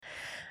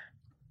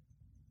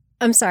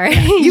I'm sorry.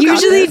 You got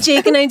Usually this.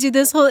 Jake and I do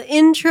this whole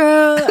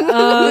intro,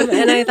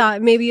 and I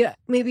thought maybe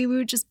we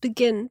would just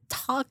begin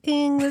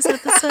talking this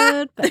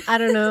episode, but I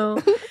don't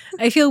know.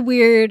 I feel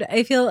weird.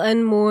 I feel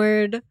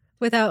unmoored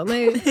without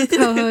my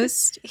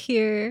co-host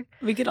here.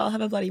 We could all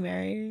have a Bloody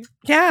Mary.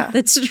 Yeah.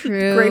 That's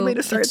true. Great way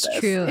to start That's this.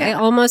 true. Yeah. I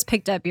almost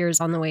picked up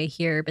yours on the way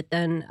here, but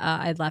then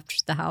I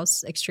left the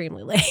house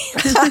extremely late.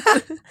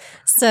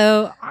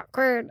 So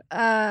awkward.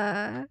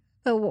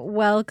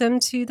 Welcome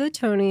to the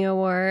Tony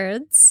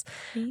Awards.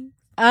 Thank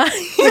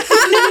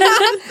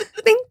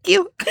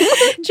you.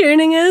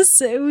 Joining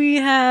us, we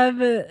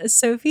have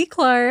Sophie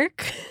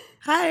Clark,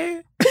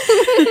 Hi.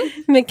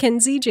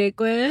 Mackenzie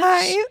Jakewish,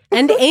 Hi.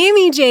 and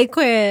Amy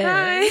Jakewish.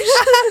 Hi.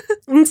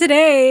 And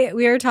today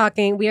we are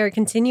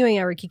continuing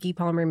our Kiki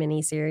Palmer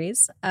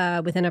miniseries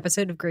with an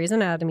episode of Grey's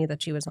Anatomy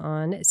that she was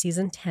on,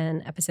 season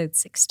 10, episode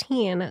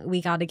 16.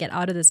 We Gotta Get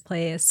Out of This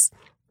Place.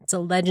 It's a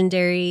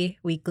legendary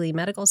weekly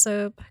medical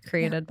soap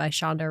created by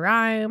Shonda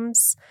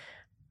Rhimes.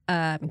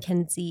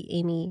 Mackenzie,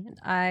 Amy, and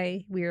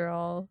I, we are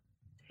all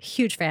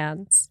huge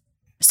fans.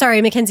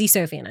 Sorry, Mackenzie,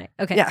 Sophie, and I.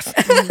 Okay. Yes.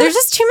 There's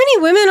just too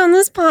many women on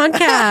this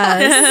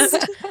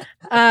podcast.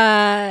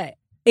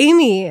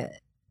 Amy,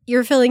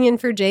 you're filling in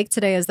for Jake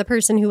today as the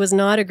person who was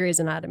not a Grey's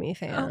Anatomy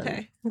fan.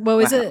 Okay. What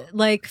was Wow. it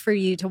like for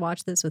you to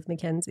watch this with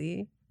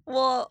Mackenzie?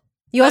 Well,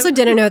 You also I'm-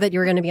 didn't know that you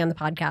were going to be on the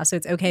podcast, so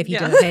it's okay if you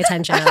Yeah. didn't pay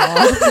attention at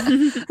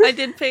all. I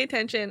did pay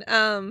attention.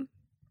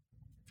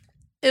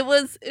 It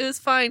was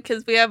fine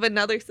because we have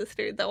another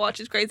sister that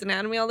watches Grey's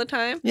Anatomy all the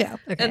time, Yeah.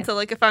 Okay. and so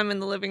like if I'm in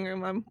the living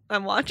room,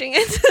 I'm watching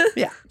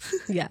it.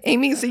 Yeah.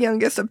 Amy's the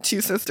youngest of two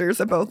sisters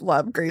that both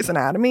love Grey's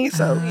Anatomy,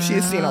 so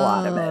she's seen a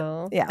lot of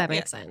Oh, it. Yeah. That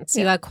makes sense.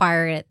 Yeah. You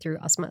acquire it through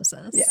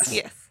osmosis. Yes.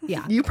 Yes.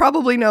 Yeah. You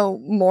probably know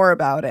more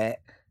about it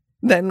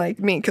than like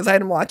me because I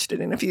hadn't watched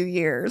it in a few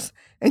years.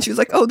 And she was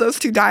like, "Oh, those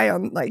two die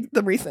on like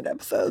the recent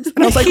episodes,"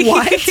 and I was like,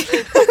 "What?"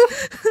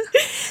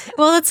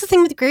 Well, that's the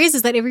thing with Grey's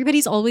is that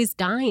everybody's always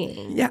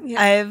dying. Yeah.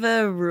 Yeah. I have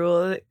a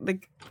rule,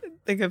 like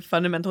a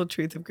fundamental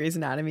truth of Grey's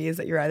Anatomy is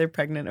that you're either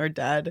pregnant or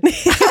dead. Those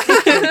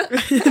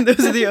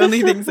are the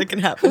only things that can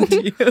happen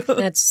to you.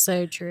 That's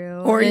so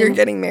true. Or you're And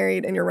getting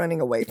married and you're running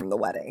away from the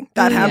wedding.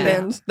 That Yeah.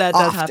 happens. That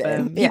does often.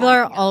 happen. people Yeah.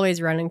 are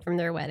always running from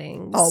their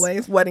weddings.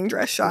 Always wedding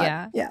dress shot.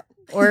 Yeah. Yeah.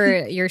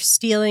 Or you're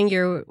stealing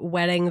your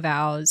wedding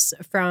vows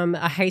from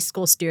a high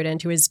school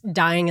student who is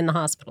dying in the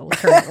hospital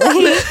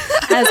currently,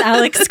 as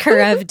Alex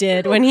Karev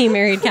did when he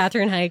married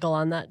Katherine Heigl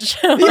on that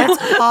show. That's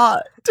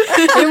hot.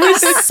 It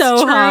was so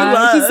True hot.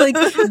 love. He's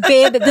like,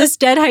 babe, this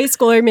dead high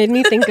schooler made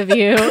me think of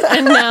you.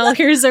 And now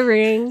here's a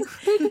ring.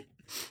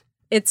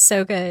 It's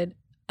so good.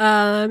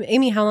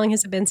 Amy, how long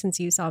has it been since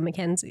you saw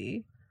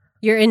Mackenzie?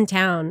 You're in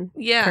town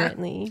Yeah.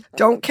 currently.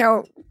 Don't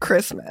count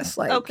Christmas.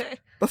 Like Okay.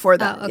 before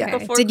that. Oh, okay. Yeah.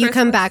 Before Did you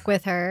come Christmas. back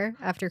with her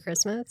after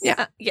Christmas?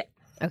 Yeah. Yeah.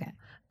 Okay.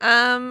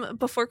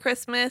 Before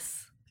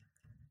Christmas,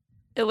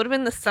 it would have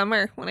been the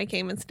summer when I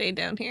came and stayed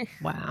down here.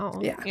 Wow.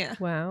 Yeah. Yeah.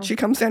 Wow. She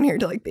comes down here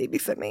to like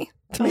babysit me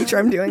to make sure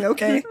I'm doing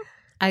okay.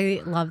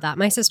 I love that.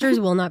 My sisters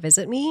will not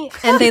visit me,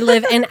 and they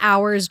live an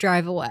hour's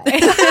drive away.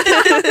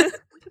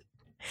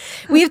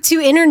 We have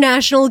two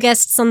international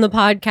guests on the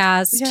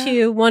podcast, Yeah.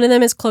 too. One of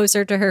them is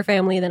closer to her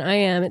family than I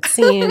am, it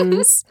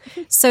seems.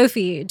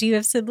 Sophie, do you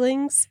have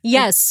siblings?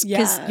 Yes,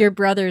 because Yeah. your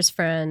brother's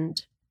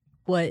friend,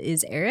 what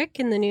is Eric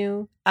in the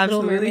new Little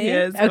Absolutely, he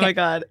Mermaid? is. Oh Okay. my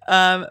god.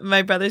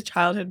 My brother's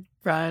childhood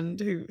friend,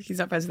 who he's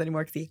not friends with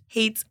anymore because he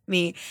hates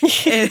me,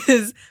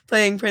 is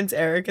playing Prince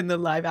Eric in the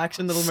live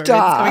action Little Mermaid. It's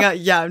Stop. coming out.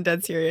 Yeah, I'm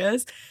dead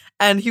serious.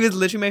 And he was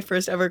literally my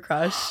first ever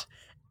crush.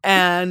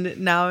 And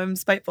now I'm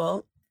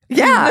spiteful.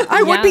 Yeah,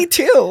 I would Yeah. be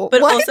too.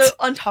 But What? also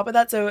on top of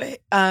that, so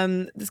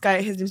this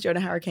guy, his name's Jonah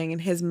Howard King,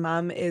 and his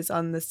mom is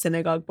on the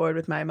synagogue board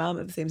with my mom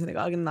at the same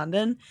synagogue in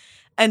London.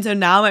 And so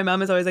now my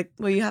mom is always like,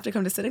 "Well, you have to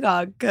come to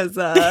synagogue because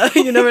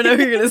you never know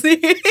who you're gonna see."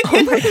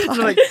 Oh my So I'm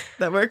like,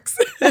 that works.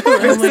 It Oh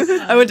my works.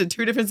 God. I went to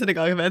 2 different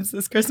synagogue events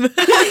this Christmas.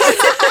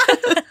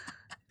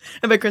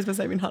 And by Christmas,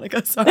 I mean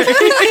Hanukkah. Sorry.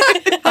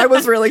 I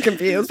was really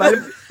confused. I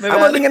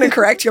wasn't going to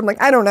correct you. I'm like,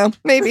 I don't know.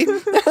 Maybe.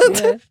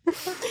 Yeah.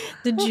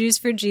 The Jews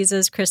for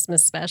Jesus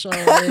Christmas special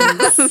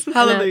is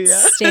Hallelujah. an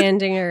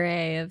outstanding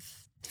array of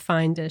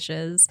fine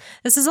dishes.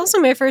 This is also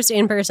my first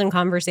in-person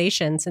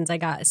conversation since I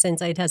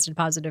tested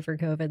positive for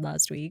COVID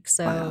last week.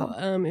 So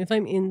Wow. if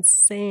I'm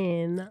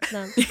insane,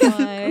 that's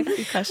why.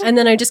 Good question. And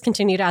then I just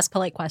continue to ask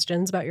polite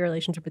questions about your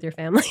relationship with your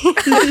family.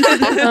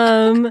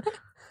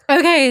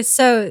 Okay,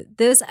 so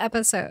this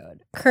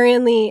episode,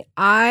 currently,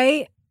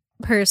 I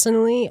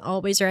personally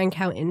always rank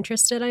how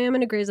interested I am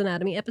in a Grey's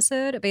Anatomy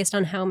episode based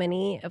on how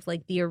many of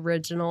like the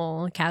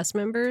original cast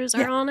members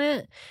are Yeah. on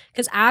it.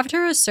 Because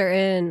after a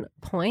certain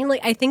point, like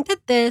I think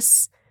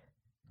that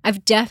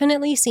I've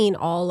definitely seen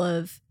all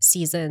of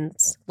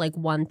seasons like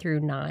 1 through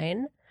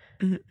 9.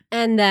 Mhm.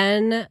 And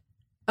then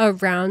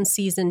around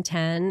season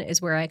 10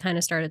 is where I kind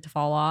of started to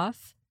fall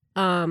off.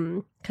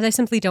 Because I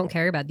simply don't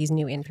care about these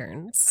new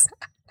interns.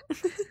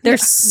 They're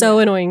so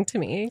annoying to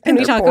me. Can And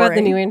we they're talk about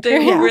the new boring. They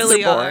interns? Yeah,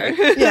 really they're are.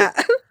 boring. Yeah.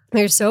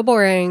 They're so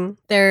boring.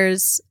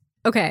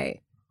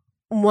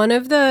 One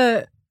of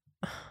the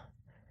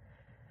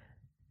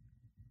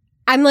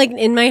I'm like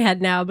in my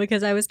head now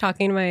because I was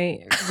talking to my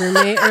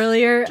roommate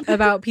earlier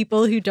about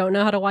people who don't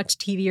know how to watch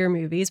TV or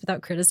movies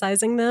without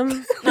criticizing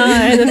them.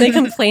 And then they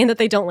complain that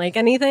they don't like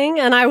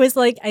anything. And I was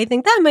like, I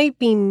think that might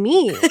be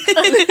me.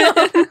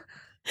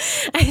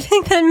 I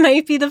think that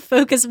might be the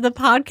focus of the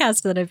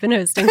podcast that I've been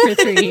hosting for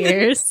 3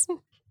 years.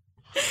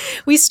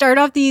 We start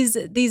off these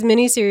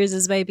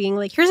miniseries by being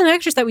like, here's an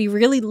actress that we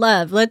really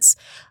love. Let's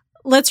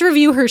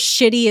review her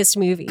shittiest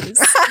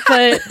movies.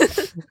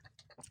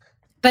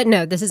 But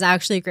no, this is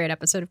actually a great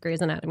episode of Grey's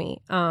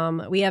Anatomy.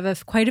 We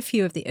have quite a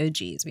few of the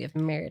OGs. We have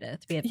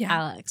Meredith, we have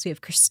Alex, we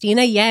have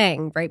Christina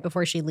Yang right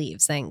before she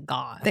leaves. Thank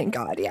God. Thank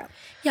God, yeah.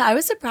 Yeah, I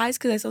was surprised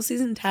because I saw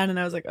season 10 and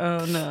I was like,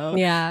 oh no.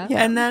 Yeah.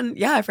 And then,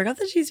 I forgot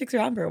that she sticks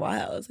around for a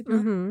while. I was like,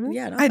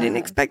 not I didn't bad.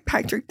 expect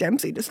Patrick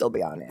Dempsey to still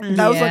be on it.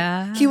 That was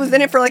like, he was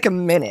in it for like a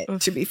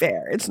minute, to be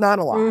fair. It's not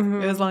a lot.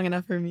 Mhm. It was long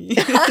enough for me.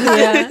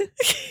 Yeah.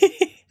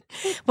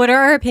 What are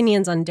our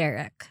opinions on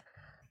Derek?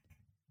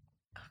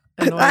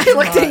 I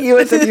looked at you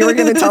as if you were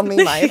going to tell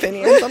me my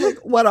opinions. I'm like,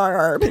 what are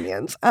our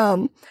opinions?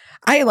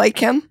 I like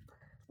him,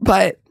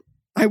 but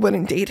I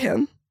wouldn't date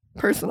him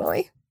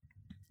personally.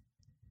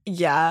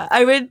 Yeah,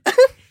 I would.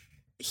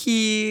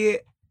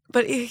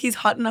 But he's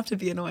hot enough to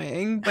be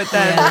annoying. But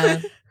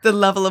then the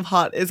level of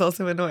hot is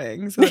also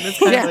annoying. So then it's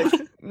kind of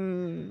like,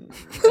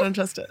 I don't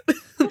trust it.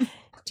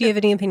 Do you have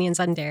any opinions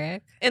on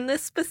Derek? In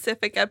this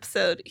specific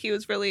episode, he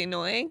was really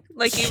annoying.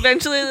 Like he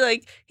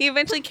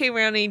eventually came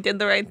around and he did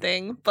the right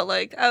thing. But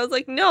like I was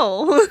like,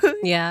 no,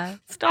 Yeah.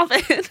 stop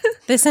it.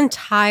 This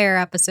entire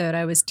episode,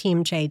 I was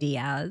Team Che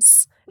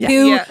Diaz. Yeah.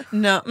 Who Yeah.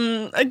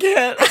 No, I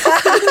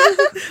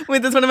can't.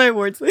 Wait, that's one of my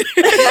awards later.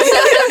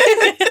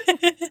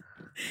 I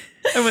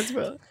went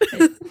spoil.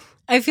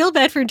 I feel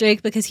bad for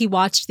Jake because he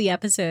watched the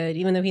episode,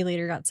 even though he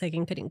later got sick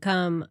and couldn't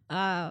come.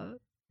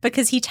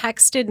 Because he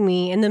texted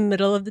me in the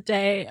middle of the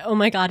day, oh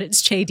my God,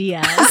 it's Che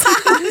Diaz.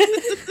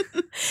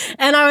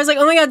 And I was like,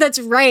 oh my God,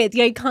 that's right. The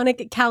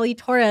iconic Callie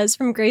Torres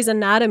from Grey's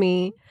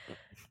Anatomy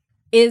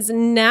is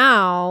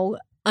now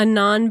a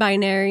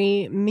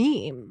non-binary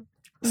meme.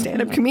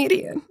 Stand-up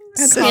comedian.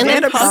 At the Stand-up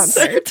stand-up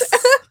concert.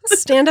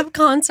 Stand-up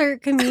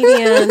concert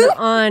comedian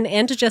on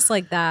And Just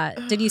Like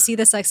That. Did you see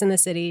the Sex and the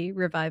City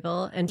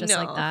revival And Just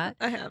No, Like That?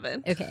 I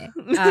haven't. Okay.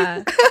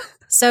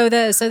 So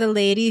the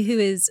lady who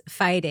is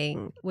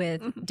fighting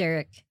with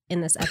Derek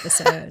in this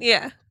episode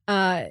Yeah.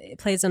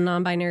 plays a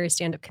non-binary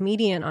stand-up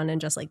comedian on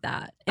And Just Like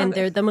That. And Okay.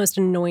 they're the most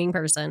annoying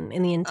person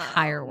in the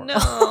entire world.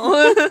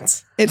 No.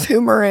 It's who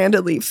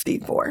Miranda leaves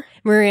Steve for.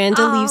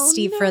 Miranda Oh, leaves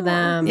Steve for no.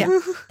 them. Yeah.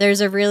 There's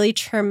a really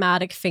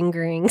traumatic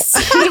fingering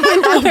scene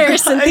where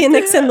Cynthia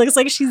Nixon looks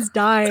like she's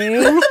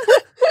dying.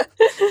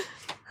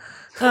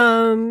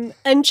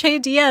 And Che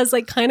Diaz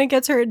like kind of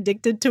gets her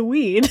addicted to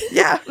weed.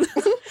 Yeah.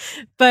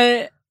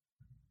 But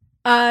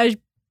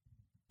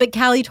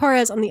Callie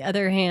Torres, on the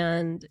other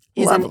hand,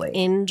 is Lovely. an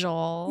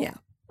angel.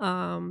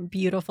 Yeah.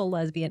 Beautiful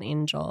lesbian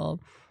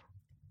angel.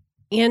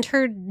 And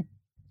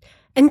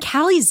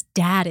Callie's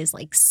dad is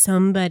like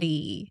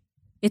somebody.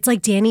 It's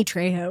like Danny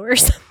Trejo or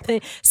something.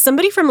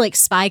 Somebody from like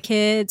Spy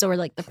Kids or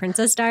like The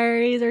Princess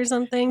Diaries or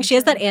something. She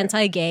has that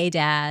anti-gay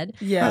dad.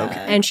 Yeah.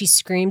 Okay. And she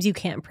screams, "You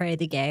can't pray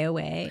the gay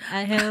away"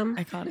 at him.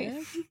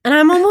 Iconic. And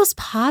I'm almost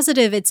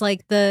positive it's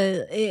like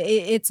the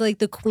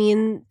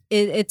queen.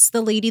 It's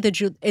the lady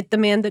the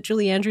man that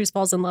Julie Andrews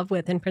falls in love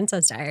with in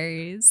Princess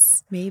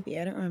Diaries. Maybe.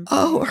 I don't remember.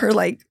 Oh, her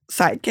like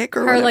sidekick or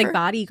Her whatever. like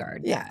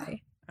bodyguard Yeah.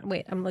 guy.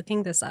 Wait, I'm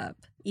looking this up,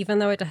 even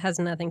though it has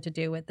nothing to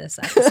do with this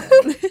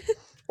episode.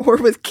 Or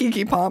with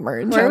Keke Palmer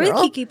in Or with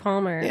general. Keke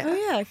Palmer. Yeah. Oh,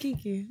 yeah.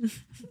 Kiki.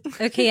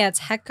 Okay, yeah, it's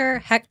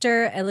Hector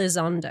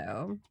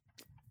Elizondo,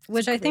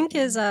 which I think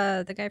great is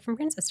the guy from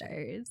Princess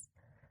Diaries.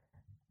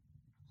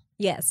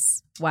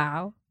 Yes.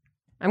 Wow.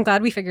 I'm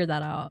glad we figured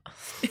that out.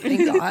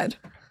 Thank God.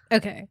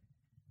 Okay.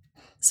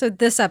 So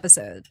this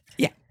episode.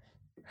 Yeah.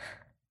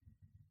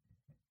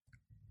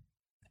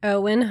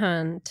 Owen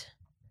Hunt,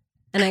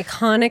 an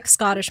iconic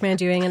Scottish man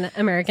doing an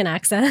American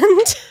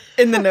accent.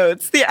 In the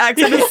notes. The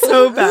accent is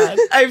so bad.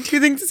 I have two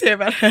things to say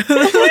about him.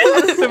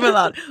 If I'm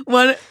allowed.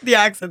 One, the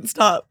accent.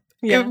 Stop.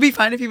 It would be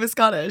fine if he was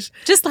Scottish.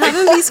 Just have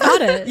him be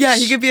Scottish. Yeah,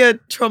 he could be a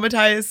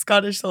traumatized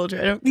Scottish soldier.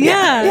 I don't.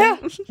 Yeah.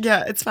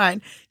 Yeah, it's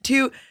fine.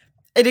 Two,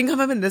 it didn't come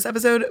up in this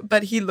episode,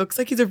 but he looks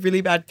like he's a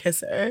really bad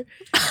kisser.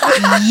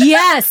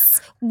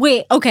 Yes.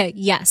 Wait. Okay.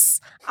 Yes.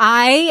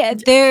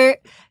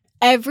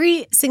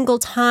 Every single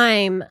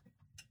time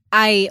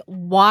I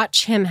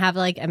watch him have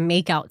like a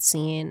makeout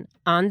scene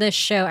on this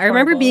show. I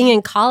remember Horrible. being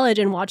in college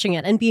and watching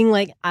it and being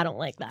like, I don't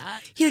like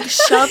that. He like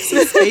shoves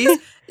his face.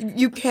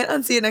 You can't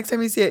unsee it next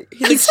time you see it.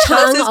 He like He's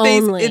shoves his tongue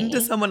face only. into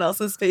someone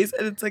else's face,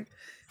 and it's like,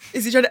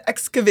 is he trying to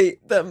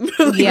excavate them?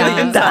 Yeah.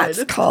 inside?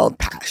 That's called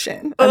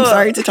passion. I'm Ugh.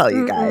 sorry to tell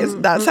you guys.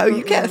 That's how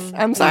you kiss.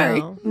 I'm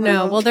sorry.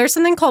 No. Well, there's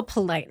something called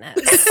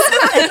politeness.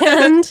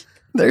 And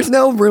There's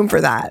no room for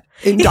that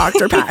in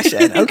Dr.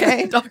 Passion,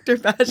 okay? Dr.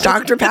 Passion.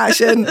 Dr.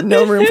 Passion,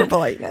 no room for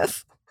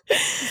politeness.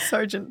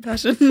 Sergeant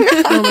Passion.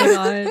 Oh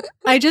my god.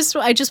 I just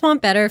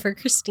want better for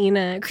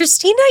Christina.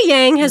 Christina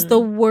Yang has the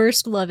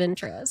worst love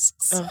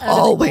interests Ugh. out of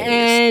Always.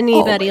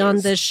 anybody on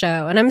Always. this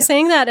show. And I'm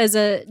saying that as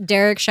a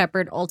Derek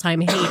Shepherd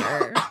all-time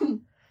hater.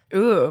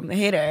 Ooh, I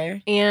hate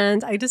her.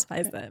 And I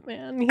despise that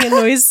man. He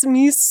annoys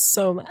me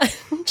so much.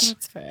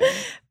 That's fair.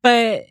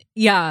 But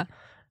yeah,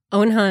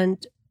 Owen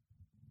Hunt,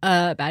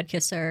 bad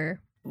kisser.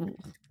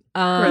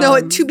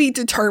 No, to be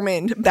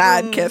determined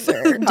bad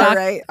kisser. All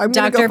right. I'm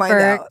going to Dr. go find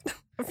Burke. out.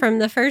 From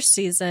the first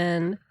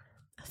season,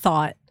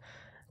 thought.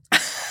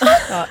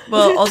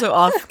 Well, also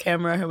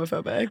off-camera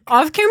homophobic.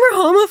 Off-camera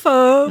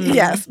homophobe.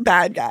 Yes,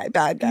 bad guy.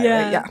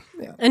 Yeah. Right?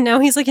 Yeah. And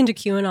now he's like into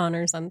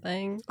QAnon or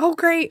something. Oh,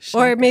 great.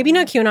 Or maybe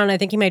not QAnon. I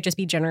think he might just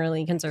be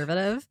generally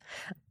conservative.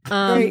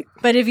 Right.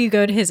 But if you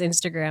go to his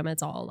Instagram,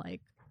 it's all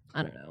like,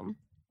 I don't know.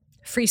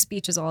 Free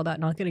speech is all about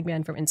not getting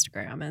banned from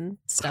Instagram and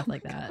stuff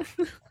like that.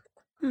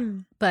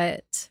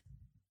 But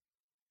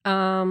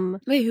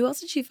Wait, who else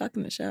did she fuck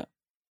in the show?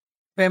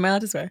 Wait, am I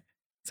allowed to swear?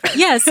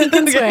 yes, you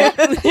can Okay.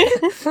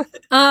 swear.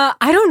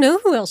 I don't know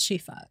who else she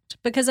fucked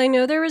because I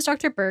know there was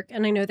Dr. Burke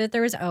and I know that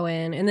there was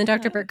Owen, and then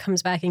Dr. Burke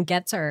comes back and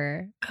gets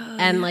her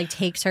and like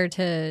takes her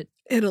to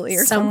Italy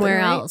or somewhere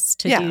something, right? else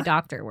to Yeah. do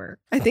doctor work.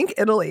 I think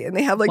Italy. And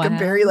they have like a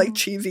very Wow. like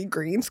cheesy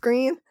green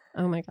screen.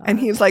 Oh my god! And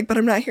he's like, but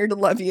I'm not here to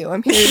love you.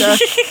 I'm here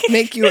to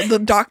make you the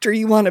doctor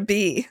you want to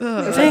be.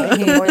 Ugh. Is I that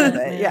the hate point of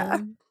that it? Yeah.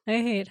 man. I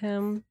hate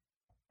him.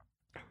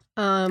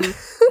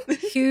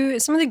 Who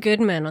some of the good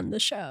men on the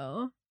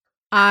show?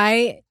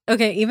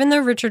 Even though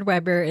Richard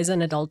Webber is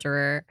an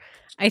adulterer,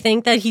 I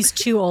think that he's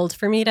too old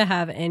for me to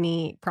have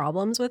any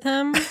problems with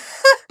him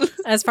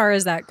as far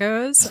as that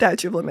goes.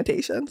 Statute of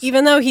limitations.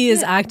 Even though he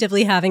is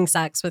actively having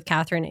sex with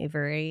Catherine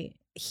Avery,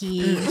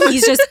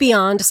 he's just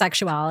beyond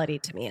sexuality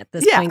to me at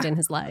this Yeah. point in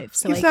his life.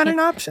 So He's I not can't- an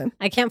option.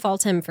 I can't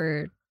fault him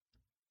for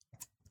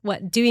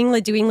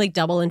doing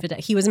double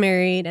infidelity. He was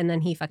married and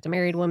then he fucked a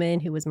married woman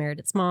who was married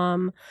to his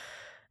mom.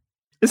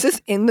 Is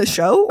this in the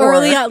show? Or?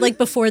 Early on, like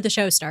before the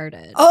show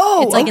started.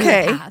 Oh, it's like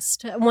okay. in the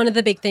past. One of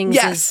the big things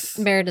Yes. is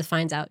Meredith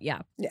finds out. Yeah,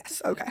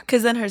 Yes. Okay.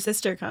 Because then her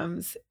sister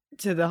comes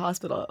to the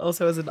hospital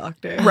also as a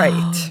doctor. Right.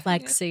 Oh,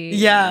 Lexi.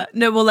 Yeah.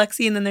 No, well,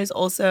 Lexi, and then there's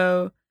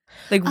also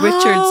like Oh,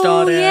 Richard's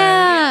daughter.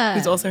 yeah.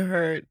 Who's also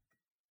her.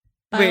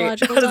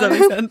 Biological Wait, how does that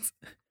daughter? make sense?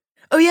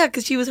 Oh, yeah,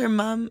 because she was her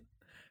mom.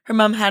 Her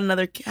mom had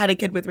a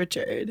kid with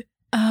Richard.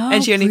 Oh,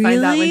 And she only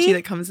finds out when she really?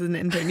 like comes as an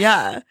intern.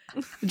 Yeah.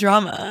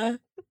 Drama.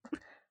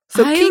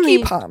 So I Kiki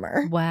only-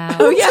 Palmer. Wow.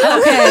 Oh, yeah.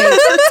 Okay.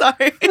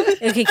 Sorry.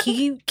 Okay,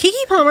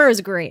 Kiki Palmer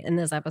was great in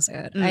this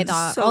episode. I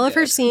thought so all of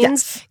her good. scenes,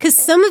 Yes. because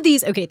some of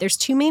these, there's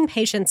two main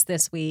patients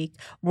this week.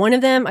 One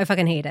of them I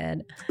fucking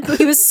hated.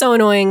 He was so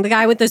annoying. The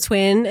guy with the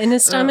twin in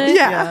his stomach.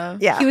 Yeah.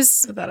 Yeah. He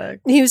was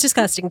Pathetic.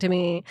 disgusting to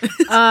me.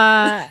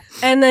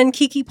 And then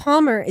Kiki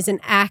Palmer is an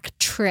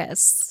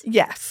actress.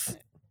 Yes.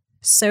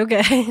 So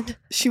good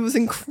She was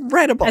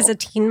incredible. as a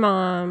teen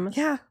mom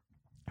yeah.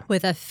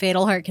 with a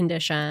fatal heart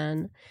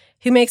condition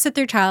who makes it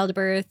through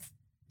childbirth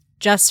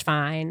just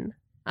fine.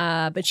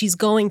 But she's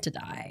going to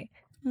die.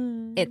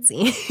 It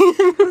seems.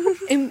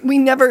 And we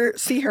never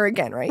see her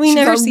again, right? We She's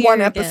never on see one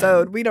her again.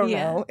 episode. We don't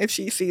Yeah. know if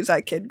she sees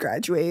that kid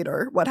graduate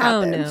or what Oh,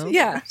 happens. no.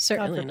 Yeah.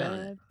 Certainly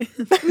God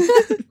not.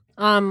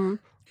 forbid.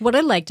 What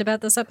I liked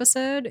about this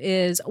episode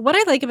is what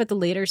I like about the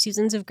later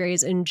seasons of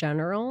Grey's in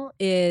general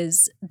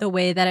is the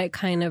way that it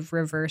kind of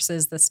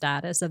reverses the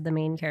status of the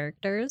main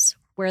characters.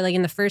 Where like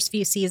in the first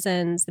few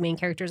seasons, the main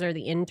characters are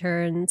the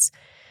interns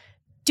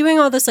doing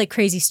all this like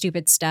crazy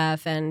stupid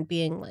stuff and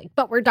being like,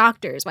 but we're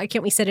doctors. Why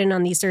can't we sit in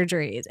on these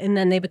surgeries? And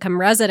then they become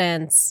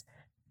residents.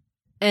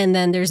 And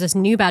then there's this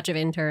new batch of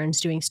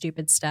interns doing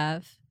stupid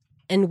stuff.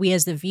 And we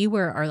as the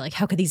viewer are like,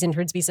 how could these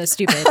interns be so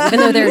stupid? Even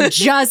though they're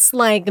just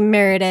like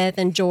Meredith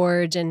and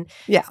George and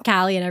Yeah.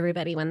 Callie and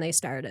everybody when they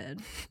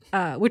started,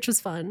 which was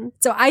fun.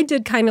 So I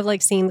did kind of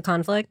like seeing the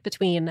conflict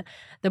between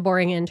the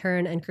boring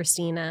intern and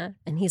Christina.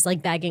 And he's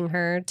like begging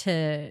her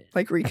to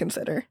Like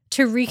reconsider.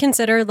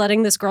 reconsider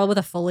letting this girl with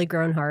a fully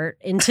grown heart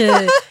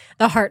into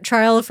the heart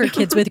trial for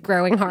kids with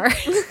growing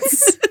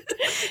hearts.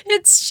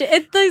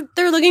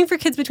 They're looking for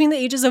kids between the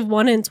ages of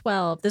 1 and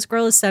 12. This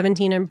girl is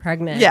 17 and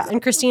pregnant. Yeah.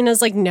 And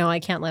Christina's like, no, I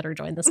can't let her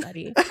join the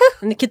study.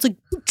 And the kid's like,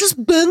 just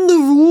bend the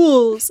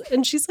rules.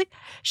 And she's like,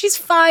 she's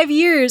 5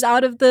 years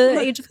out of the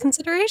age of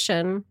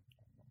consideration.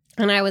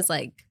 And I was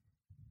like,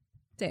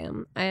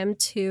 damn, I'm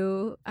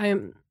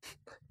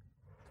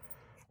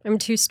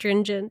too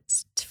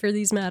stringent for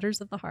these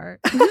matters of the heart.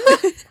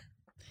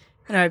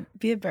 And I'd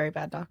be a very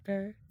bad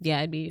doctor. Yeah,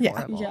 I'd be Yeah.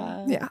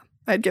 horrible. Yeah.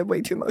 I'd get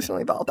way too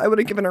emotionally involved. I would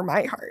have given her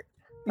my heart.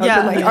 I would Yeah.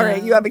 have been like, all Yeah.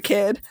 right, you have a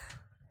kid.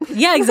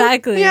 Yeah,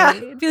 exactly. Yeah.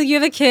 I'd be like, you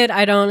have a kid.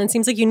 I don't. It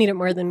seems like you need it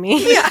more than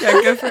me. Yeah. Yeah,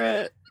 go for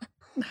it.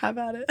 Have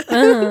at it.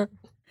 Uh-huh.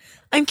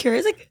 I'm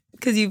curious, like,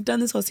 because you've done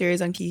this whole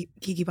series on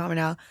Kiki Palmer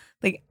now.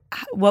 Like,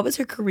 what was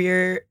her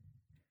career?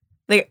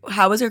 Like,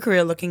 how was her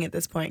career looking at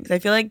this point? Because I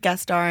feel like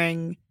guest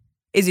starring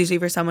is usually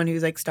for someone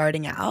who's like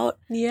starting out.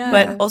 Yeah.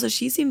 But also,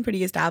 she seemed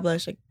pretty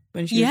established. Like,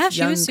 when she Yeah, was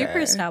she was super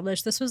younger.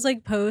 established. This was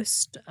like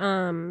post.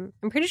 I'm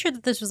pretty sure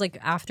that this was like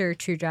after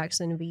True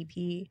Jackson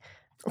VP.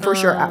 For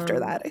sure after Um,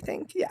 that, I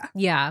think. Yeah.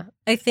 Yeah,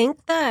 I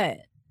think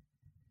that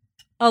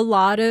a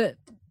lot of.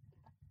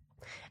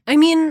 I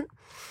mean,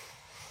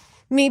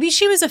 maybe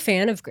she was a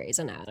fan of Grey's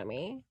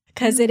Anatomy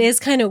because it is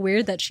kind of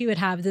weird that she would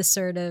have this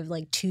sort of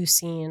like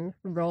 2-scene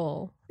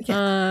role.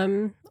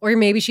 Or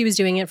maybe she was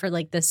doing it for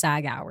like the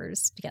SAG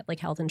hours to get like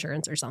health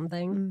insurance or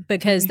something.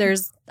 Because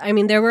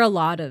there were a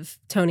lot of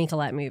Toni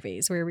Collette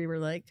movies where we were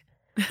like,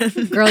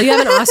 girl, you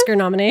have an Oscar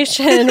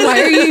nomination.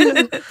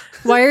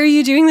 Why are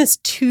you doing this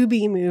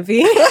Tubi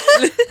movie?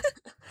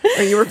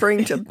 Are you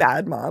referring to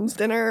Bad Mom's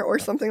Dinner or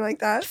something like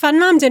that? Fun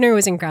Mom Dinner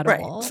was Right.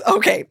 incredible.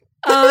 Okay.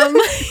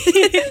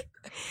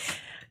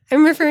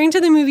 I'm referring to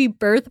the movie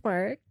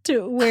Birthmarked,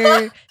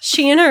 where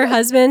she and her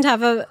husband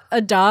have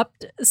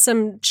adopt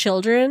some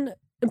children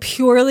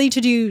purely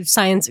to do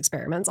science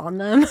experiments on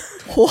them.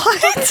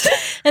 What?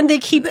 And they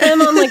keep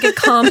them on like a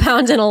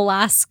compound in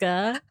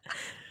Alaska.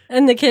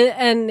 And the kid,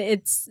 and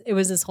it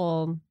was this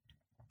whole,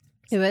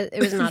 it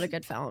was not a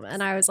good film.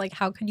 And I was like,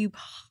 how could you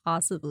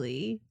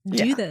possibly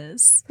do Yeah.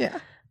 this? Yeah.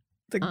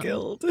 The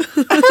guild.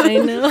 I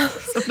know.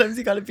 Sometimes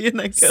you gotta be in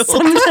that guild.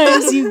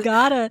 Sometimes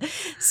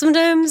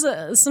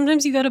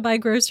you gotta buy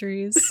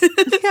groceries.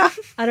 Yeah.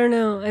 I don't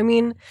know. I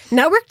mean,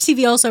 network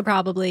TV also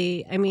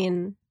probably,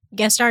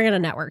 guest starring on a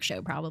network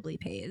show probably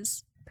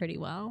pays pretty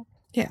well.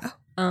 Yeah.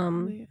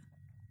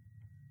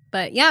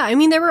 But yeah, I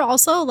mean, there were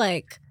also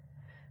like,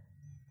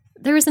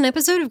 there was an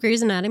episode of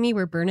Grey's Anatomy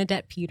where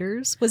Bernadette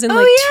Peters was in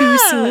like 2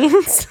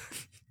 scenes.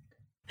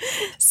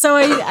 So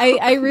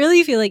I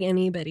really feel like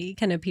anybody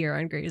can appear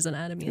on Grey's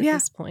Anatomy at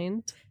this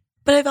point.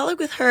 But I felt like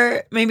with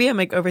her, maybe I'm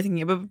like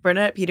overthinking it, but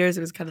Bernadette Peters,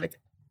 it was kind of like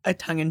a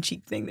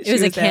tongue-in-cheek thing. That It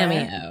was a there.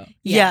 cameo.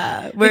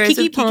 Yeah. Whereas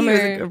Kiki with Kiki, it was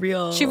Palmer, like a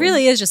real. She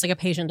really is just like a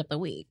patient of the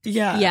week.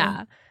 Yeah.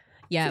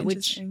 Yeah, It's which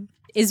interesting.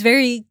 is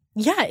very,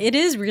 it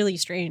is really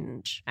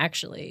strange,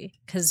 actually.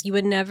 Because you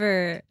would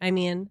never,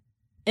 imagine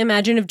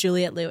if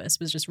Juliette Lewis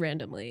was just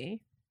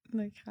randomly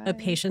Like, a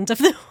patient of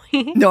the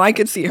week. No, I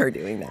could see her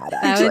doing that,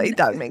 actually. would-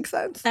 that would make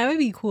sense. That would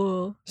be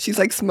cool. She's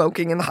like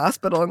smoking in the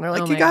hospital and they're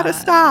like, Oh you my gotta God.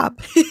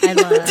 stop.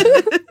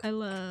 I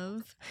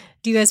love.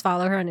 Do you guys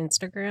follow her on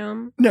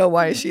Instagram? No,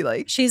 why is she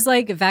like, She's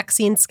like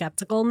vaccine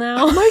skeptical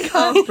now. oh my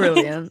God. Oh,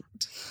 brilliant.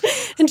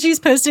 And she's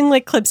posting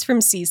like clips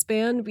from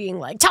C-SPAN being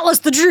like, tell us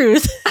the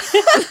truth.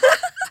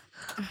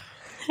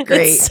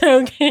 Great. It's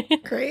so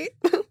good. Great.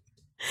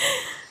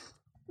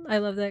 I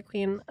love that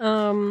queen.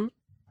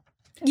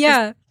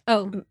 Yeah.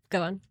 Oh,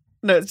 go on.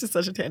 No, it's just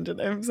such a tangent.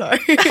 I'm sorry.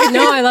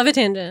 No, I love a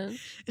tangent.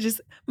 It's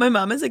just my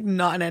mom is like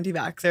not an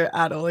anti-vaxxer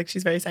at all. Like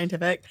she's very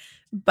scientific,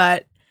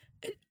 but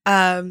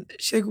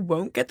she like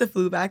won't get the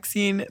flu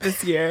vaccine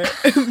this year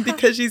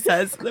because she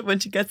says that when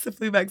she gets the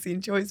flu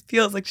vaccine, she always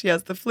feels like she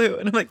has the flu,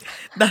 and I'm like,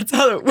 that's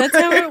how it works.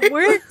 That's how it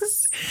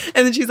works.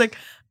 And then she's like,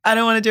 I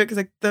don't want to do it because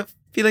like the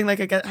feeling like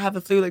I have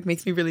the flu like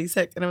makes me really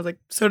sick, and I was like,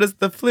 so does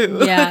the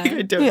flu. Yeah. Like,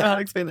 I don't know how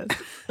to explain this.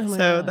 Oh my So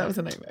God. that was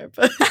a nightmare,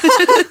 but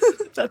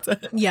that's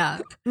it. Yeah.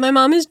 My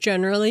mom is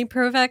generally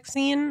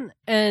pro-vaccine,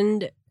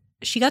 and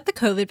she got the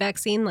COVID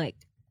vaccine like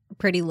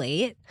pretty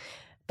late.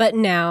 But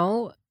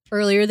now,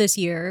 earlier this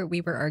year,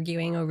 we were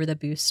arguing over the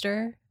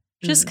booster.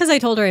 Just because I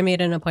told her I made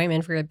an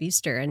appointment for a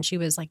booster, and she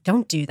was like,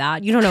 don't do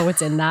that. You don't know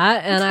what's in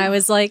that. And I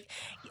was like,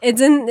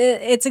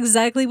 it's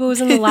exactly what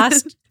was in the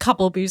last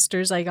couple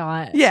boosters I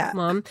got, Yeah.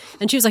 Mom.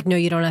 And she was like, no,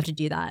 you don't have to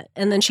do that.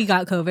 And then she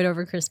got COVID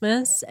over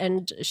Christmas,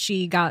 and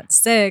she got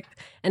sick.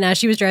 And as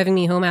she was driving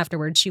me home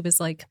afterwards, she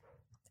was like,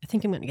 I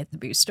think I'm going to get the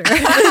booster.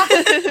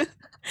 I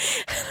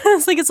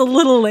was like, it's a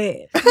little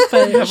late,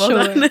 but Yeah, well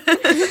sure. done.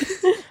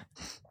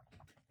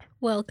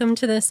 Welcome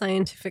to the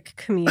scientific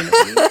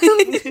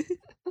community.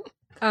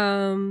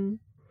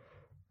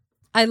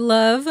 I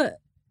love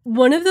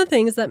one of the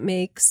things that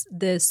makes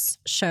this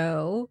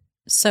show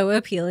so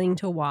appealing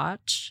to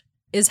watch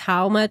is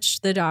how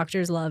much the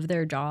doctors love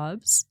their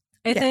jobs,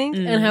 I think,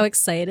 and how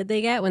excited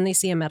they get when they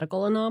see a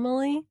medical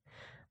anomaly.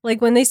 Like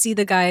when they see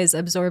the guy's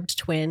absorbed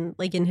twin,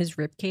 like in his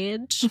rib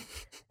cage.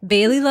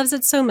 Bailey loves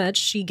it so much,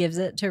 she gives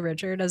it to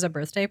Richard as a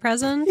birthday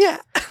present. Yeah.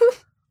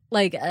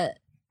 Like, I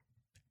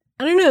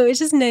don't know. It's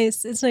just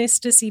nice. It's nice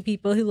to see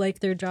people who like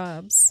their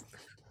jobs.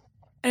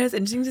 And it's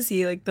interesting to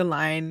see like the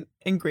line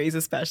in Grey's,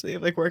 especially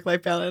of like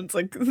work-life balance.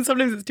 Like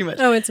sometimes it's too much.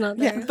 Oh, it's not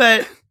there. Yeah.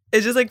 But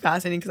it's just like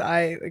fascinating because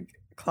I like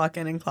clock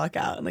in and clock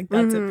out, and like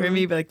that's it for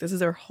me. But like this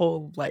is their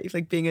whole life.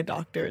 Like being a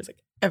doctor is like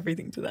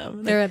everything to them.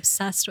 And, They're like,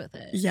 obsessed with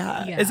it.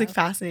 yeah, it's like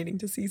fascinating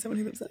to see someone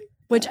who lives like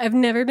Which I've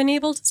never been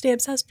able to stay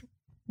obsessed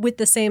with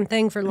the same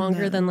thing for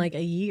longer No. than like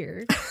a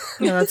year.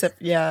 no, that's it.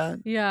 Yeah,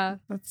 Yeah.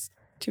 that's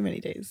too many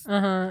days.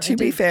 Uh-huh. To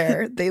be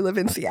fair, they live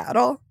in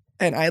Seattle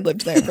and I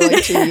lived there for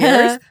like 2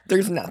 years.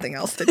 There's nothing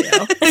else to do.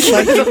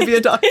 Like, don't be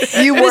a doctor.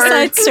 You work.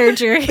 Besides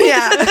surgery.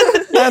 Yeah.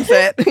 That's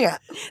it. Yeah.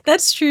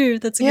 That's true.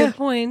 That's a Yeah. good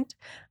point.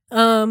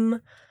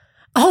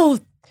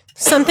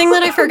 Something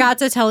that I forgot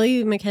to tell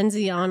you,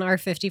 Mackenzie, on our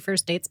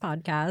 51st Dates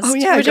podcast. Oh,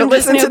 yeah, which go I'm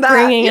just listen to now that.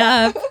 bringing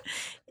Yeah. up,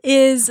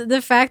 is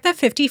the fact that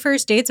 50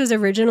 First Dates was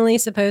originally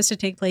supposed to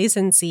take place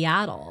in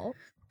Seattle.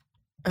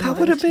 That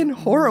would have been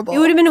horrible. It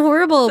would have been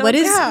horrible. What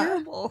is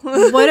terrible?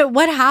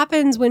 what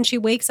happens when she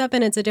wakes up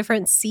and it's a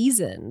different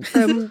season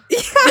from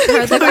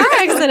the car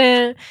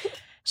accident?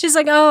 She's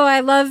like, oh,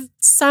 I love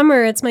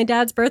summer. It's my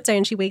dad's birthday.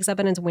 And she wakes up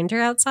and it's winter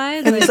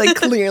outside. And it's like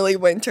clearly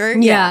winter.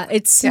 Yeah,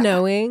 it's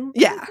snowing.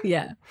 Yeah.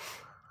 Yeah.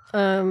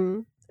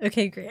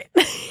 Okay, great.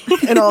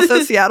 And also,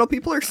 Seattle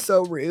people are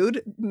so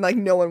rude. Like,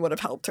 no one would have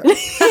helped her.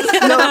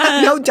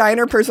 No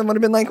diner person would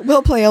have been like,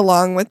 we'll play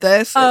along with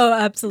this. Oh,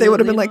 absolutely. They would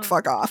have been like,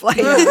 fuck off. Like,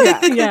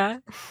 yeah.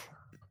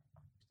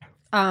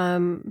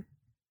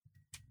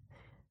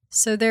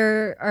 So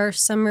there are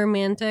some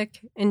romantic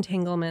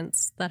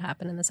entanglements that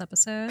happen in this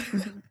episode.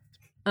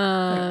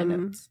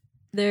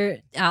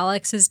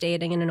 Alex is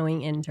dating an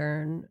annoying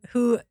intern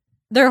who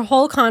their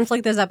whole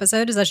conflict this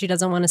episode is that she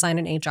doesn't want to sign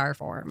an HR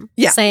form.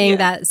 Yeah. Saying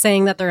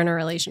that they're in a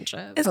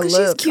relationship. It's because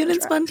she's cute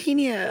and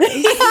spontaneous.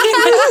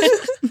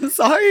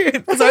 Sorry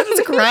that's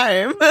a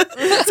crime.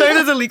 Sorry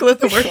that's illegal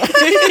at the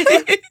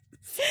workplace.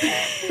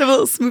 Have a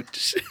little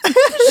smooch.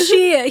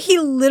 He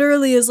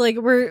literally is like,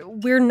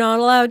 we're not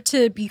allowed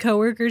to be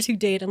coworkers who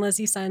date unless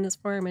you sign this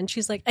form. And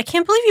she's like, I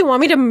can't believe you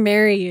want me to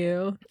marry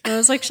you. And I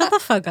was like, shut the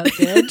fuck up,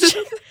 bitch.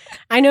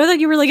 I know that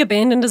you were like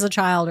abandoned as a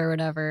child or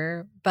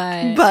whatever,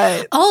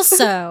 but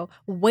also,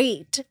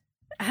 wait,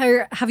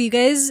 have you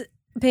guys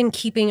been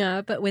keeping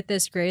up with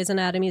this Grey's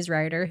Anatomy's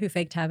writer who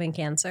faked having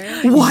cancer?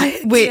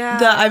 What? Wait,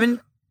 I've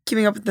been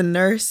keeping up with the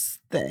nurse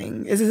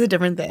thing. Is this a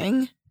different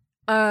thing?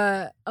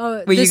 Wait,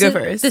 you go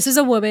first. This is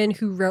a woman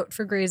who wrote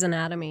for Grey's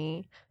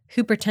Anatomy,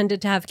 who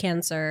pretended to have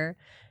cancer,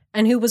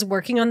 and who was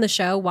working on the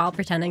show while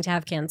pretending to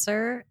have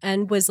cancer,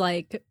 and was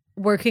like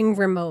working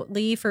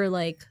remotely for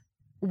like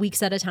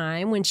weeks at a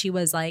time when she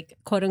was like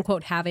quote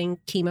unquote having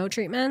chemo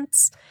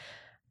treatments.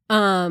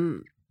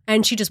 And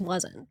she just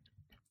wasn't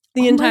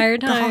the entire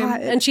time.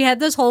 God. And she had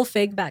this whole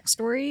fake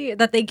backstory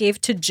that they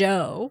gave to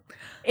Joe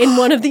in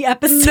one of the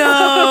episodes.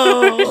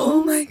 No.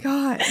 Oh my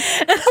God.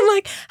 And I'm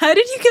like, how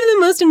did you give the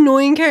most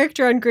annoying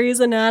character on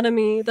Grey's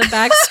Anatomy the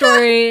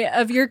backstory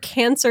of your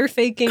cancer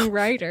faking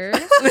writer?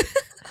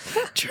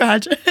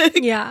 Tragic.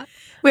 Yeah.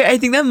 Wait, I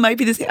think that might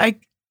be the same.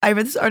 I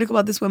read this article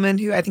about this woman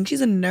who I think she's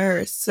a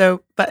nurse,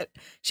 but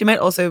she might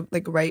also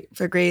like write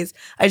for Grey's.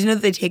 I just know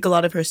that they take a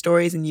lot of her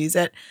stories and use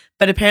it,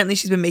 but apparently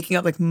she's been making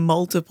up like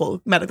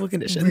multiple medical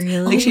conditions. Really?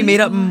 Like she made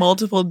up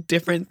multiple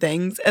different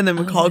things and then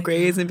would call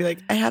Grey's and be like,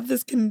 I have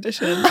this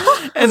condition.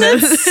 And then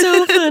That's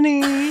so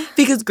funny.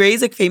 because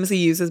Grey's like famously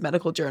uses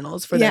medical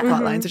journals for their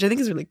plot lines, which I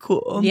think is really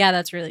cool. Yeah,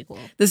 that's really cool.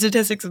 The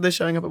statistics of this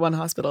showing up at one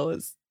hospital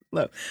is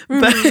low,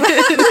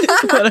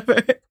 Mm-hmm. but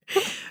whatever.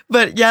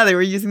 But yeah, they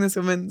were using this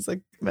woman's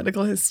like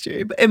medical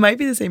history, but it might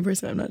be the same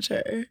person. I'm not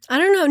sure. I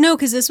don't know. No,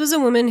 because this was a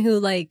woman who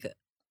like,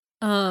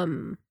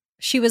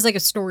 she was like a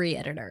story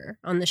editor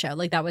on the show.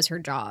 Like that was her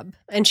job.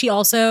 And she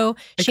also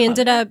she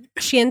ended up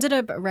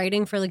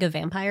writing for like a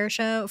vampire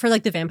show, for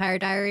like the Vampire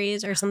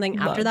Diaries or something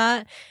after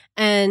that,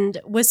 and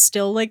was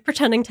still like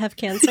pretending to have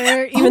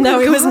cancer, even though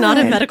it was not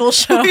a medical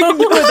show.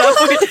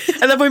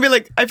 At that point, be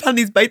like, I found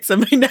these bites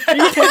on my neck.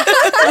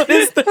 What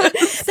is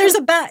this? There's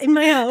a bat in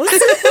my house.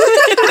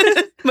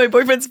 My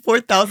boyfriend's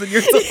 4,000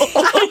 years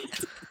old.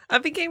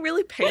 I've been getting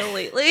really pale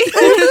lately.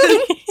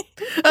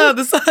 Oh,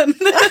 the sun.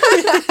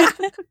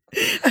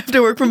 I have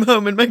to work from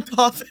home in my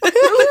coffin.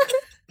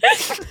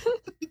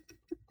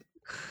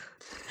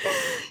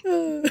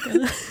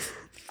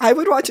 I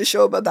would watch a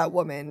show about that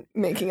woman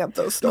making up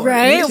those stories.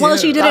 Right? Well,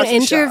 she did an That's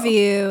a show.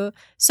 interview.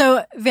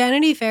 So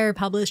Vanity Fair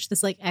published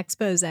this like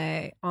expose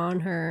on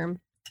her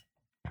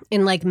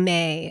in like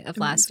May of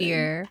last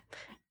year.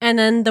 And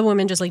then the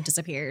woman just like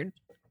disappeared.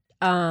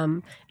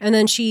 And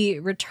then she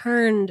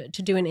returned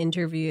to do an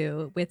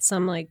interview with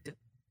some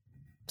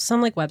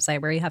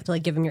website where you have to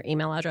like give them your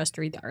email address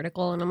to read the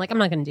article. And I'm like, I'm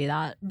not going to do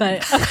that.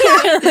 But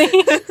apparently,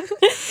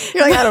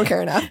 You're like, I don't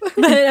care enough.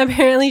 but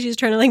apparently she's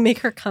trying to like make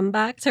her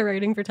comeback to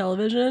writing for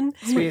television.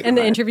 Sweet. And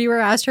the interviewer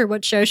asked her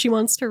what show she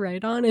wants to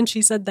write on. And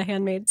she said The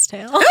Handmaid's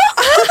Tale.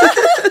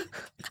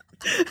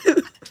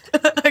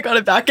 I got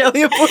it back,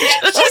 Ellie. Abortion.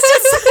 She's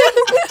just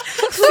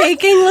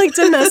faking like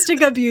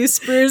domestic abuse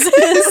bruises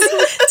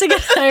to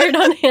get hired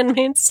on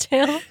Handmaid's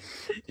Tale.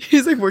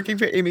 She's like working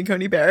for Amy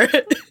Coney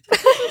Barrett.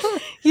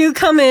 You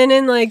come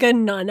in like a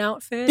nun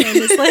outfit and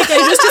it's like, I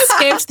just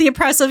escaped the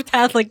oppressive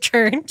Catholic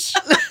Church.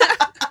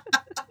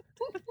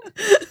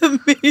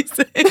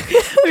 Amazing.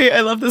 Wait,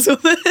 I love this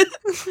woman.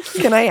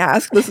 Can I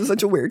ask? This is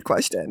such a weird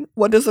question.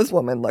 What does this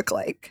woman look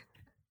like?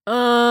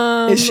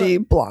 Is she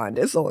blonde?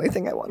 Is the only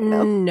thing I want to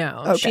know.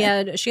 No.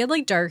 Okay. She had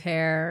like dark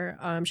hair.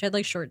 She had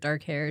like short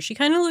dark hair. She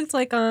kind of looked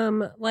like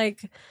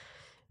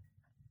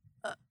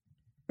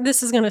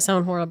this is gonna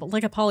sound horrible,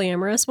 like a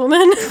polyamorous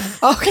woman.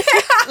 Okay.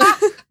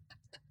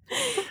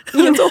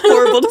 That's a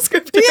horrible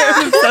description.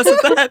 I'm obsessed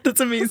with that. That's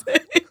amazing.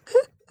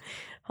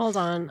 Hold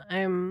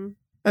on.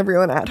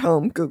 Everyone at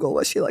home, Google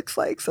what she looks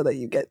like so that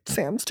you get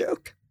Sam's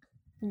joke.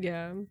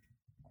 Yeah.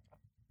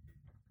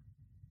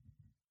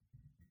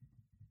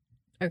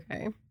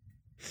 Okay.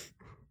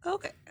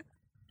 Okay.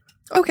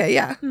 Okay,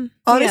 yeah. Hmm.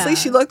 Honestly, Yeah.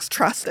 she looks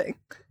trusting.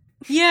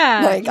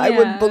 Yeah. Like, I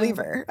would believe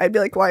her. I'd be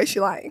like, why is she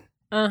lying?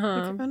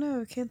 Uh-huh. Oh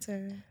no,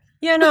 cancer.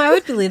 Yeah, no, I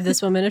would believe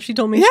this woman if she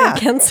told me she Yeah. had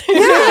cancer.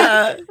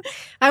 Yeah.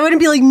 I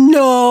wouldn't be like,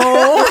 no,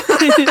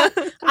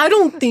 I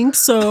don't think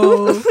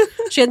so.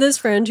 She had this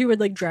friend who would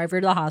like drive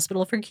her to the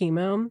hospital for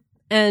chemo.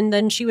 And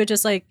then she would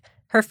just like,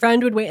 her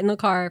friend would wait in the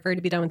car for her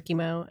to be done with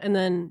chemo. And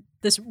then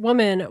this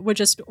woman would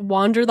just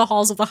wander the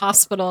halls of the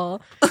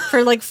hospital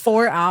for like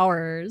 4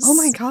 hours. Oh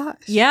my gosh.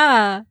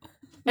 Yeah.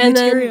 And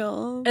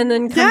Material.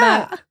 then come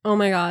Yeah. back. Oh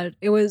my God.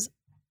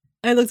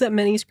 I looked at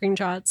many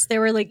screenshots.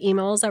 There were like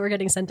emails that were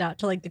getting sent out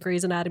to like the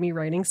Grey's Anatomy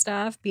writing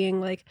staff being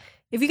like,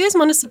 if you guys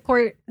want to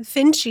support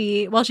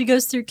Finchie while she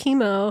goes through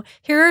chemo,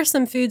 here are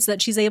some foods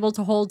that she's able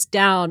to hold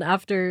down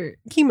after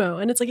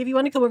chemo. And it's like, if you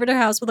want to come over to her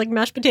house with like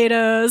mashed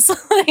potatoes,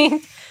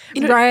 like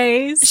You know,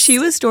 rice. she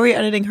was story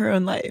editing her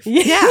own life.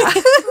 Yeah.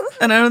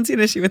 And I don't see an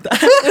issue with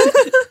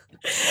that.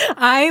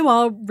 I,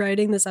 while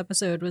writing this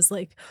episode, was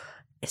like,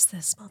 is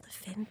this while the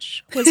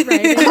Finch was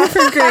writing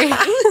for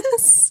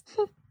Grace?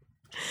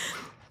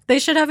 They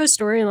should have a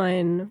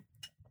storyline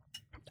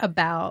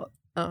about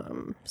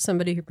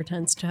somebody who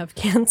pretends to have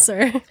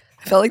cancer.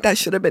 I felt like that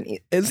should have been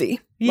Izzy.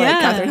 Yeah. Like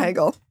Katherine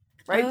Heigl.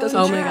 Right? Doesn't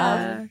Oh she my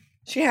have- God.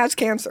 She has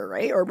cancer,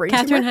 right? Or brain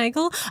Katherine tumor?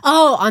 Heigl?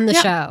 Oh, on the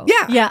Yeah. show.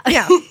 Yeah. Yeah.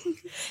 Yeah.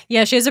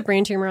 Yeah, she has a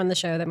brain tumor on the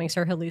show that makes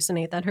her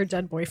hallucinate that her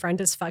dead boyfriend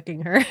is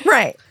fucking her.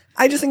 Right.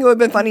 I just think it would have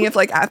been funny if,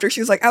 like, after she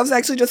was like, I was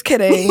actually just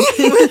kidding.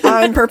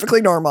 I'm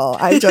perfectly normal.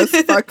 I just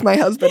fucked my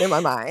husband in my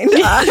mind.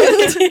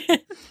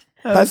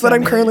 That's what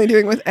I'm currently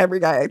doing with every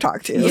guy I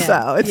talk to.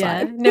 So it's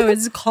fine. No,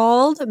 it's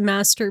called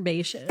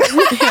masturbation.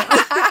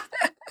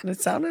 It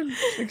sounded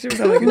like she was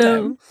having a good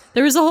No. time.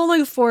 There was a whole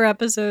like 4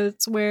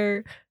 episodes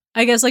where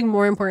I guess like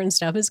more important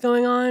stuff is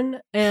going on,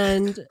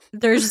 and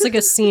there's just like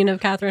a scene of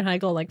Katherine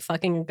Heigl like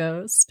fucking a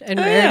ghost, and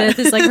Oh, yeah. Meredith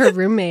is like her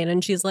roommate,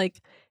 and she's like,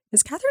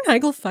 "Is Katherine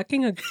Heigl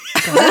fucking a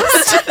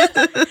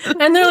ghost?"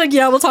 And they're like,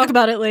 "Yeah, we'll talk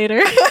about it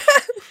later."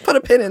 Put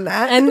a pin in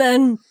that. And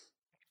then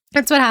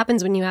that's what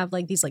happens when you have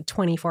like these like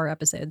 24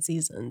 episode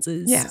seasons.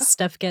 Is Yeah.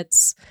 stuff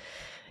gets,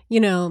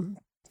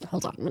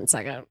 Hold on 1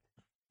 second.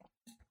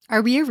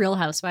 Are we a Real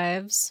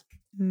Housewives?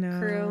 No.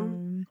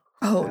 Crew.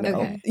 Oh, no.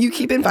 Okay. You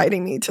keep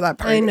inviting me to that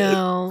party. I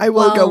know. I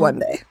will go Well, one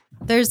day.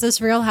 There's this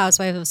Real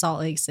Housewife of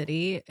Salt Lake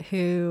City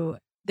who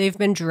they've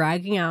been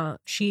dragging out.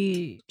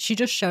 She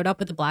just showed up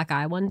with a black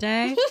eye one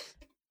day.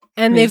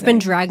 And they've been Amazing.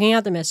 dragging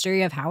out the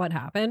mystery of how it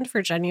happened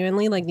for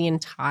genuinely like the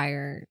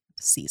entire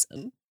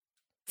season.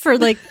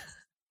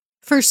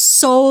 For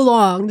so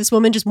long, this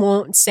woman just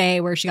won't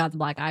say where she got the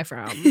black eye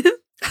from.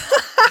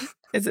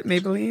 Is it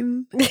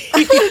Maybelline?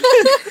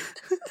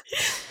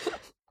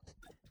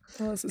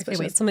 Oh, Okay, suspicious.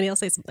 wait, somebody else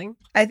say something.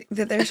 I think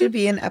that there should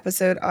be an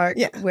episode arc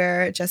Yeah.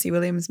 where Jesse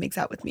Williams makes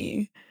out with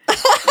me.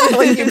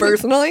 Like you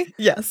personally?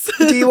 Yes.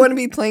 Do you want to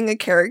be playing a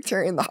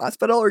character in the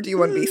hospital or do you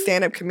want to be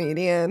stand-up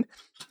comedian?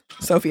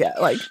 Sophia,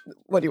 like,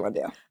 what do you want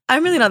to do?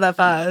 I'm really not that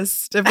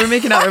fast. If we're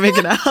making out, we're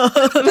making out.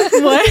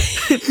 What?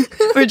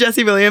 For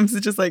Jesse Williams,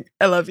 it's just like,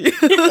 I love you.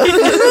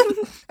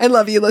 I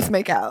love you. Let's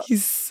make out.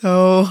 He's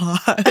so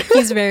hot.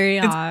 He's very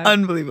It's hot.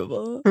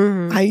 unbelievable.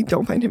 Mhm. I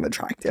don't find him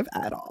attractive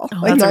at all. Oh,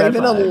 like, that's a not red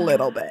even a flag.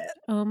 little bit.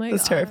 Oh my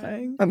That's god.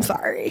 terrifying. I'm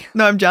sorry.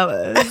 No, I'm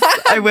jealous.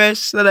 I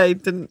wish that I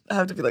didn't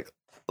have to be like,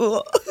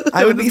 ugh.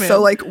 I would with be this so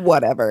man. like,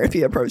 whatever, if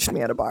he approached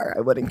me at a bar.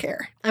 I wouldn't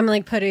care. I'm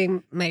like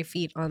putting my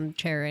feet on the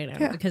chair right now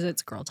Yeah. because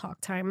it's girl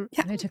talk time.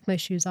 Yeah. I took my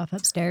shoes off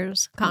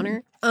upstairs.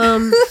 Connor.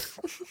 Who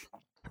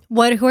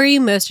are you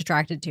most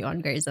attracted to on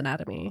Grey's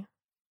Anatomy?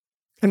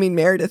 I mean,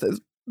 Meredith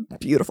is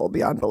beautiful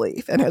beyond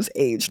belief and has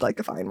aged like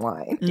a fine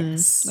wine.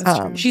 Yes. That's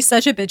Um, true. She's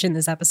such a bitch in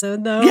this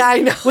episode though. Yeah, I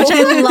know. Which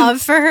I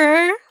love for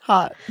her.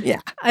 Hot.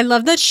 I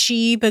love that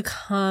she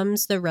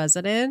becomes the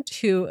resident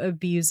who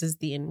abuses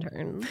the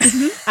intern.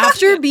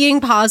 After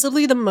being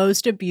possibly the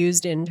most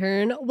abused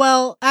intern,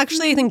 well,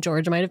 actually, I think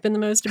George might have been the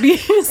most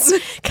abused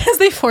because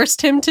they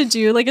forced him to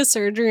do like a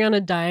surgery on a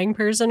dying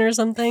person or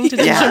something to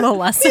teach Yeah. him a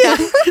lesson. Yeah.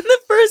 In the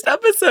first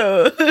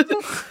episode.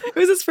 It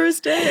was his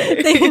first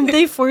day.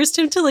 They forced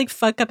him to like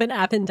fuck up an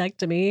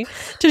appendectomy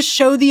to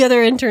show the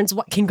other interns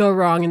what can go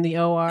wrong in the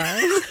OR.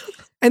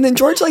 And then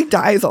George like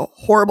dies a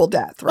horrible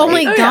death, right? Oh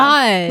my yeah.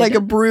 god! Like a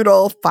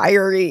brutal,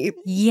 fiery,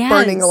 yes.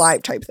 burning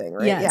alive type thing,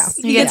 right? Yes,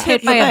 Yeah. he gets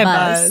hit by a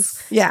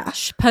bus, Yeah.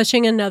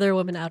 pushing another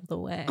woman out of the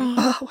way.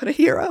 Oh, what a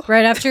hero.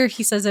 Right after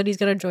he says that he's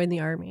gonna join the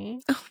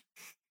army.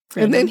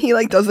 And then he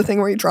like does the thing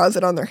where he draws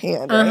it on their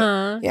hand, right?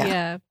 Uh-huh. Yeah.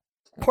 Yeah.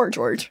 Poor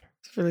George.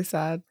 It's really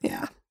sad.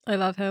 Yeah. I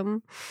love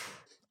him.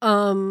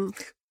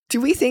 Do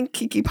we think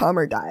Kiki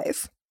Palmer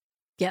dies?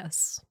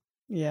 Yes.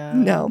 Yeah.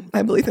 No.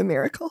 I believe in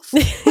miracles.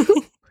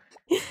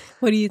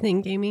 What do you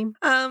think, Amy?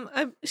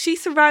 She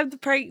survived the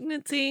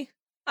pregnancy.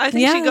 I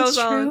think she goes that's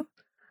on true.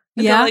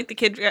 until Yeah, like the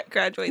kid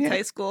graduates Yeah.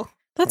 high school.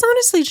 that's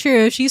honestly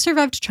true. If she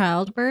survived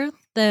childbirth,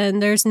 then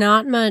there's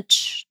not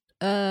much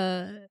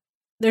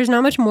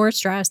more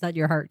stress that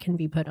your heart can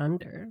be put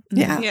under.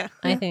 Yeah. Yeah.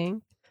 I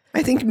think.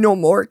 I think no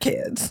more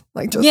kids.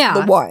 Like just yeah.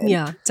 the one.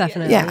 Yeah,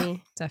 definitely. Yeah.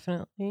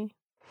 Definitely.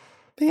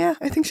 But yeah,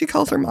 I think she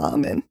calls her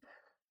mom and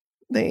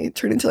they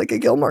turn into like a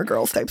Gilmore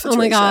Girls type situation.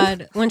 Oh my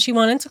God. When she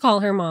wanted to call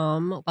her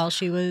mom while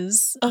she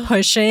was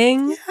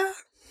pushing, Yeah.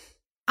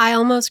 I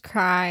almost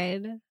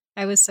cried.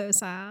 I was so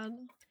sad.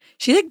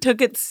 She like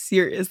took it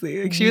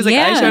seriously. Like she was like,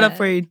 I showed up Yeah.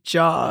 for a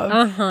job.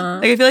 Uh-huh.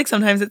 Like I feel like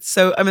sometimes it's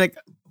so. I mean, like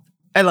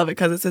I love it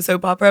because it's a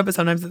soap opera, but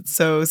sometimes it's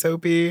so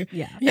soapy.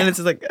 Yeah. And it's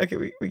just like, okay,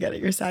 we get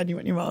it. You're sad. You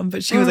want your mom,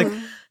 but she was like,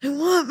 I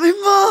want my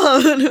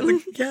mom. And I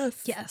was like,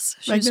 yes, Yes.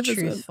 She's Magnificent.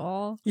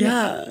 truthful.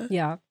 yeah.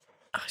 Yeah.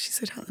 Oh, she's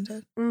so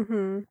talented.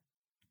 Mm-hmm.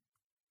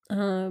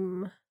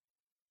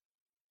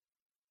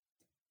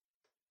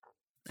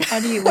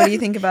 What do you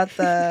think about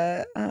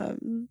the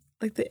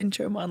like the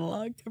intro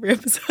monologue every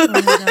episode?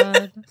 Oh my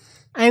God.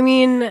 I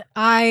mean,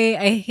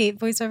 I hate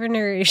voiceover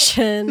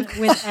narration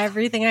with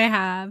everything I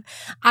have.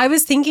 I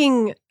was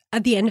thinking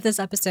at the end of this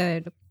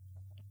episode,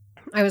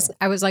 I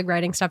was like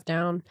writing stuff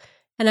down,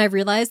 and I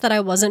realized that I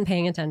wasn't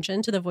paying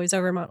attention to the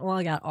voiceover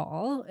monologue at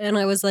all. And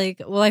I was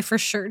like, well, I for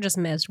sure just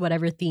missed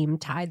whatever theme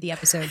tied the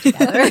episode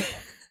together.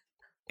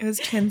 It was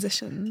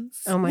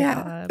transitions. Oh my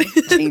Yeah. God.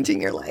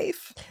 Changing your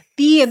life.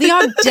 The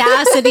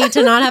audacity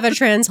to not have a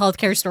trans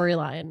healthcare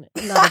storyline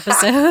in that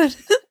episode.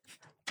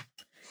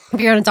 If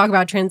you're going to talk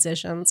about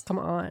transitions, come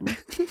on.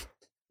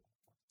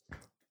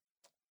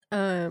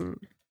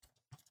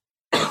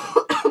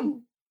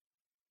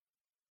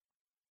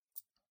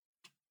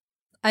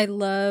 I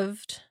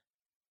loved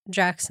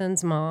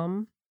Jackson's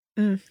mom,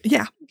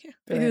 Yeah.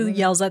 who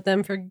yells at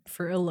them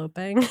for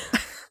eloping,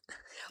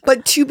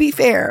 But to be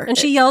fair, and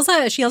she yells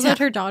at Yeah.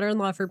 her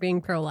daughter-in-law for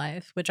being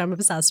pro-life, which I'm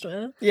obsessed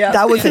with. Yeah,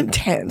 that was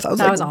intense. I was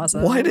That like, was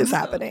awesome. what is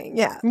happening?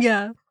 Yeah.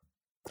 Yeah,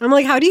 I'm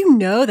like, how do you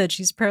know that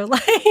she's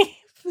pro-life?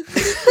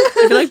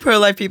 I feel like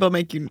pro-life people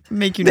make you know.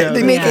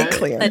 They make Yeah, it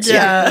clear. that's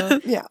Yeah. true.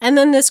 Yeah. And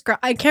then this girl,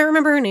 I can't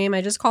remember her name. I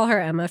just call her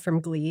Emma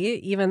from Glee,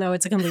 even though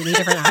it's a completely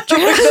different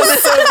actress.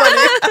 That's so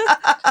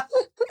funny.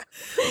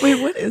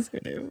 Wait, what is her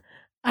name?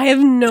 I have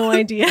no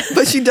idea.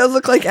 But she does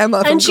look like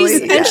Emma from And she's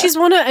Glee. Yeah. and she's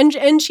one of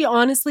and she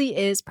honestly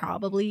is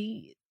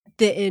probably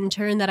the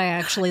intern that I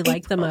actually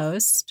like the April.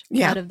 most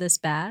Yeah. out of this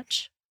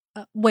batch.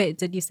 Wait,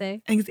 did you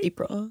say I think it's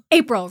April.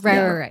 April? Right,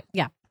 Yeah. right.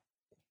 Yeah.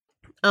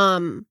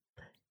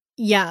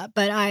 Yeah,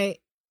 but I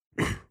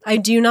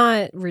do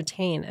not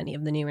retain any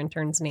of the new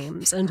interns'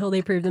 names until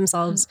they prove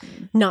themselves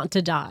not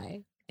to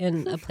die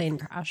in a plane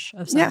crash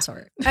of some Yeah.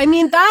 sort. I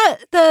mean that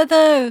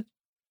the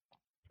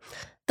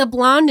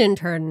blonde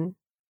intern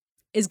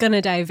is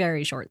gonna die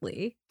very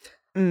shortly,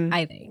 Mm.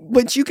 I think.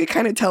 Which you could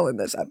kind of tell in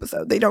this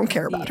episode. They don't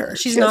care about her.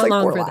 She's She has, not like,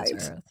 long 4 for lives.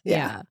 this earth. Yeah.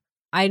 Yeah.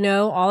 I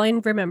know all I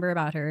remember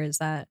about her is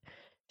that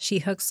she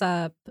hooks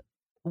up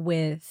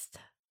with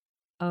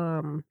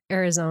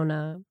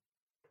Arizona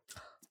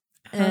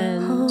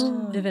and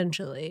Oh.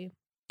 eventually.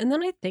 And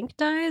then I think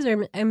dies,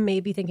 or I may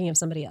be thinking of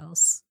somebody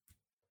else.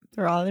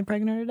 They're all either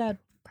pregnant or dead.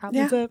 Probably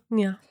Yeah. it.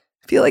 Yeah.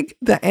 I feel like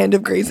the end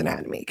of Grey's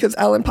Anatomy, because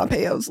Ellen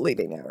Pompeo's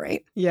leaving now,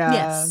 right? Yeah.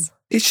 Yes.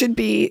 It should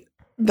be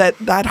that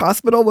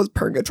hospital was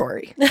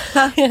purgatory.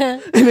 Oh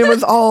And it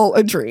was all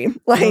a dream.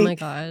 Like, my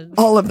God.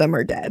 all of them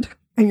are dead.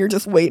 And you're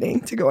just waiting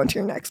to go into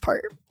your next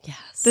part.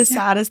 Yes. The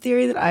saddest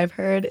theory that I've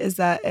heard is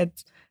that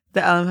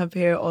the Ellen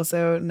Pompeo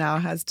also now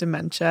has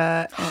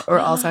dementia or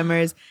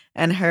Alzheimer's,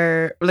 and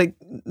her like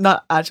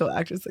not actual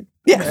actress like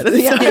Yeah.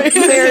 Meredith, Yeah. sorry.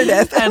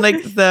 Meredith. and like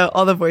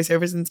all the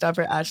voiceovers and stuff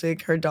are actually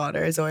like her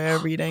daughter Zoya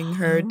reading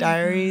her Oh.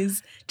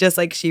 diaries, just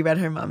like she read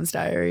her mom's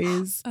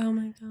diaries, Oh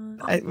my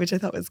God. which I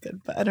thought was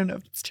good, but I don't know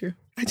if it's true.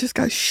 I just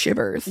got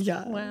shivers.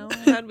 Yeah. Wow.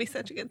 That'd be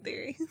such a good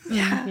theory.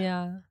 Yeah.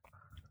 Yeah.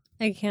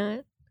 I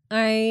can't.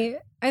 I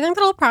think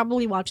that I'll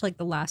probably watch like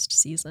the last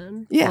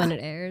season Yeah. when it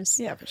airs.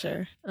 Yeah, for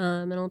sure.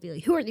 And I'll be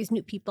like, who are these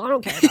new people? I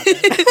don't care about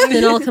them. And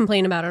then I'll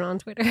complain about it on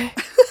Twitter.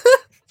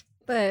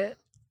 But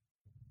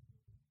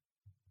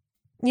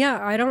yeah,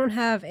 I don't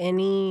have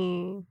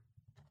any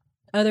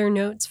other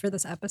notes for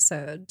this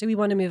episode. Do we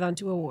want to move on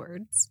to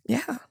awards?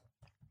 Yeah. Oh,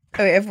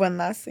 wait, I have one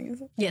last thing. If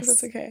Yes.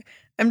 that's okay.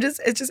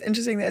 It's just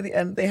interesting that at the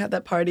end they had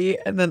that party,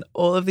 and then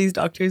all of these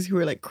doctors who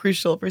were like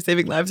crucial for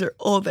saving lives are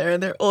all there,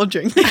 and they're all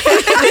drinking.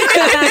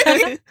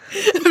 I'm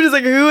just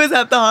like, who is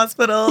at the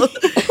hospital?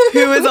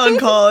 Who is on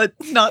call?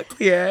 It's not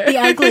clear. The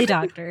ugly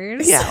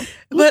doctors. Yeah.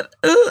 But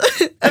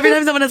every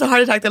time someone has a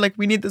heart attack, they're like,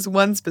 we need this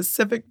one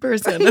specific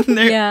person, and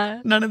they're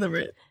Yeah. none of them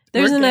are.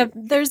 There's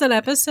working. there's an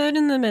episode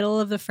in the middle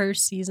of the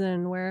first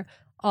season where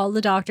all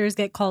the doctors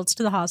get called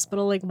to the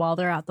hospital like while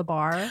they're at the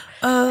bar.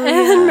 Oh,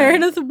 And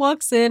Meredith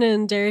walks in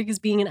and Derek is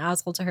being an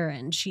asshole to her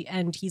and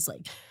he's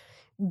like,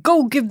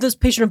 go give this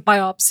patient a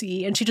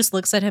biopsy. And she just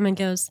looks at him and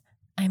goes,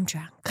 I'm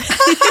drunk.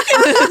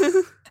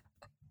 I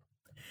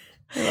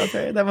love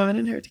her. That woman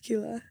and her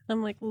tequila.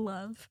 I'm like,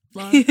 love.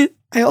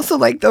 I also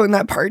like, though, in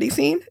that party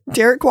scene,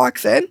 Derek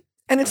walks in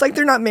and it's like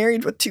they're not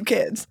married with 2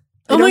 kids.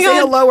 They Oh don't my say God.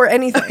 hello or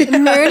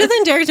anything. Meredith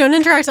and Derek don't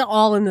interact at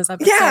all in this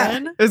episode. Yeah.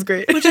 It was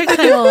great. Which I kind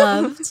of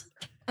loved.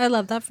 I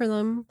love that for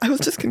them. I was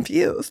just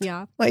confused.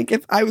 Yeah. Like,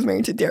 if I was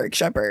married to Derek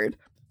Shepard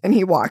and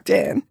he walked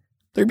in,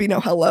 there'd be no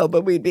hello,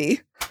 but we'd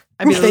be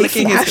I mean, face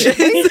licking his smashing.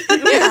 face.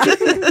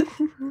 Yeah.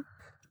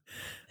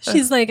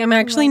 She's like, I'm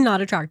actually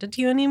not attracted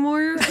to you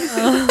anymore.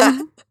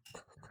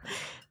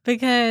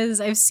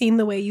 because I've seen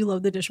the way you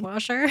load the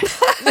dishwasher.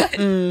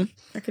 I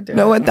could do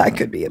Know it. what? That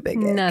could be a big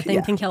ick. Nothing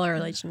Yeah. can kill a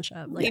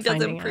relationship. Like He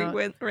doesn't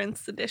finding out.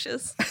 rinse the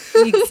dishes.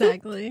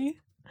 Exactly.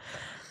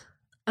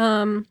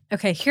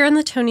 Okay, here on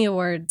the Tony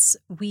Awards,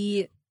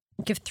 we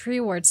give 3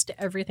 awards to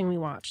everything we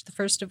watch. The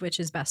first of which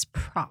is best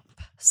prop.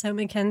 So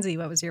Mackenzie,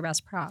 what was your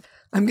best prop?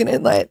 I'm going to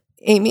let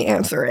Amy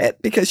answer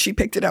it because she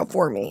picked it out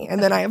for me.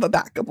 And then I have a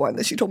backup one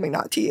that she told me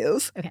not to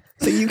use. Okay.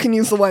 So you can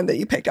use the one that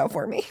you picked out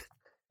for me.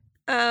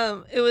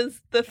 It was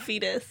the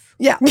fetus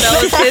Yeah.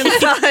 that was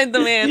inside the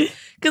man.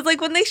 Because like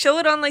when they show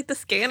it on like the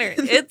scanner,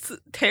 it's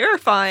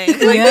terrifying.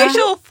 Like Yeah. they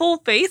show a full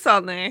face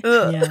on there.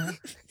 Ugh. Yeah.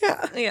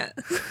 Yeah. Yeah.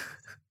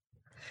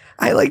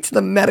 I liked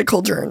the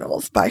medical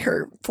journals by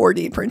her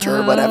 4D printer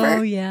or whatever.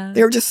 Oh, yeah.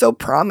 They were just so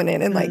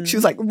prominent. And like, she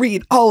was like,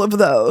 read all of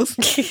those.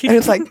 And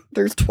it's like,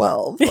 there's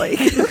 12. Like,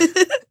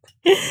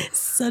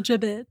 Such a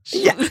bitch.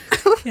 yeah.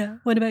 Yeah.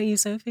 What about you,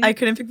 Sophie? I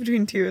couldn't pick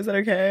between 2. Is that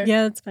okay?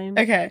 Yeah, that's fine.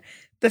 Okay.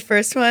 The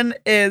first one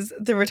is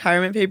the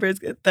retirement papers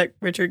that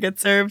Richard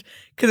gets served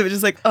because it was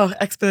just like, oh,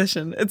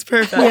 exposition. It's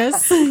perfect.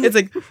 Yes. It's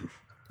like,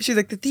 she's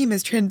like, the theme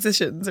is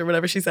transitions or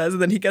whatever she says.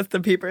 And then he gets the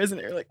papers and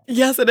you're like,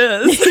 yes, it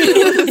is.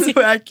 It's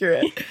so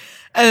accurate.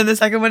 And then the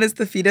second one is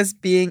the fetus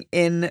being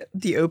in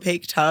the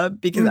opaque tub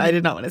because I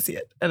did not want to see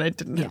it. And I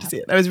didn't have to see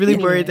it. I was really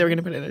worried they were going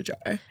to put it in a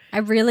jar. I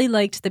really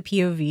liked the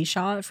POV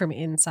shot from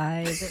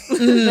inside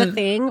the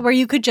thing where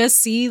you could just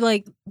see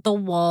like the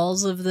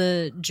walls of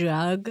the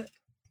jug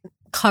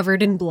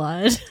covered in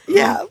blood.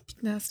 Yeah.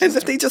 Nasty. As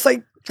if they just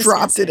like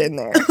dropped it in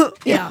there.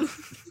 Yeah.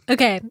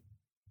 Okay.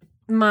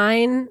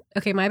 My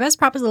best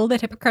prop is a little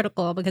bit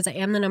hypocritical because I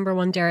am the number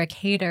 1 Derek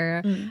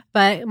hater,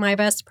 but my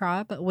best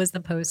prop was the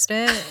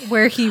Post-it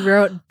where he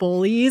wrote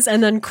bullies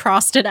and then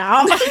crossed it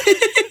out.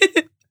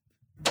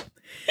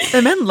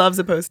 The man loves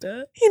a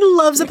Post-it. He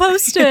loves a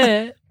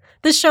Post-it.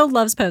 The show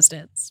loves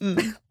Post-its.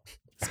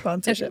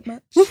 Sponsorship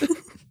much?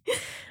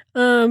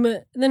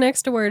 The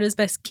next award is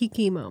best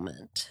Kiki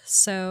moment.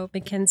 So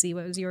Mackenzie,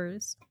 what was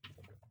yours?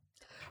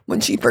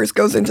 When she first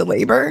goes into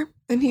labor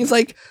and he's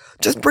like,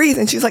 just breathe.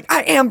 And she's like,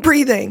 I am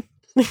breathing.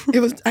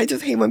 I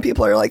just hate when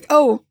people are like,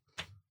 oh,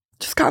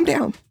 just calm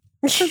down.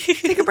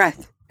 Take a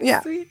breath.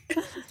 Yeah.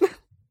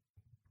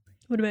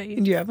 What about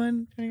you? Do you have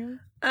one?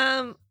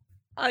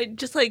 I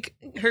just like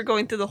her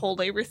going through the whole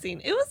labor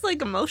scene. It was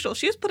like emotional.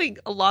 She was putting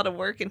a lot of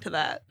work into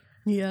that.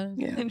 Yeah.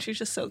 Yeah. And she's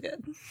just so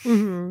good.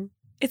 Mm-hmm.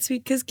 It's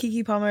sweet because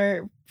Kiki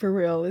Palmer, for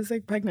real, is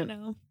like pregnant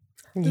now.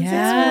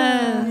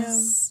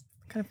 Yes.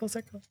 Kind of full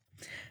circle.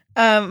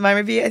 Mine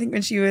would be, I think,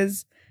 when she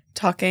was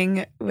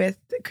talking with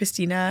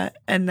Christina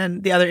and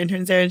then the other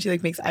intern's there and she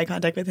like makes eye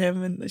contact with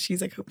him and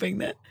she's like hoping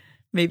that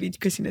maybe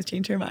Christina's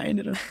changed her mind.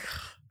 And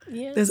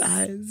Yes. those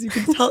eyes, you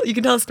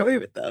can tell a story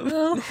with them.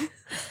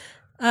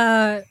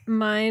 Oh.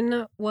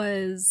 Mine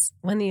was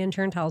when the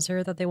intern tells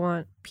her that they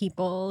want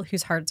people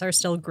whose hearts are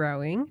still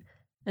growing.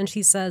 And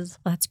she says,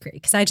 well, that's great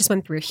because I just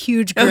went through a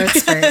huge growth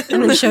spurt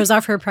and then shows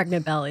off her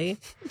pregnant belly.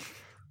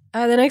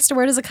 The next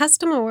award is a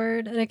custom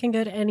award and it can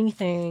go to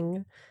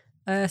anything.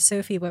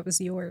 Sophie, what was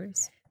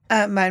yours?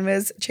 Mine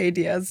was Che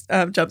Diaz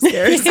jump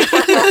scares.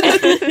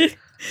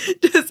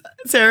 Just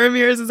Sarah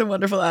Ramirez is a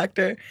wonderful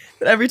actor,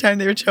 but every time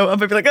they would show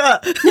up, I'd be like, ah,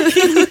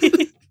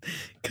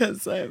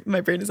 because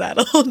my brain is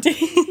addled.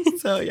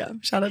 So yeah,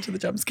 shout out to the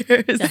jump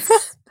scares.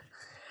 Yes.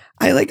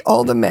 I like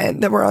all the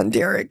men that were on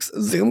Derek's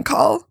Zoom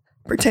call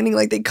pretending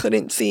like they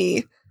couldn't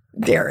see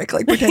Derek,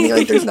 like pretending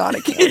like there's not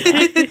a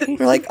camera.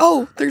 They're like,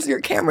 oh,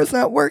 your camera's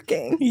not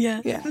working. Yeah.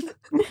 Yeah.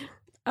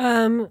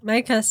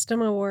 My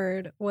custom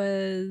award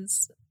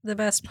was the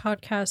best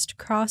podcast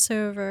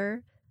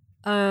crossover.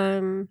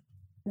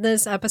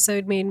 This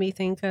episode made me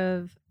think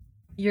of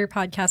your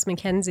podcast,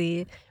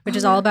 Mackenzie, which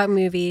is all about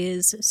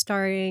movies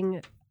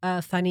starring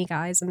funny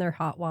guys and their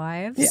hot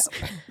wives.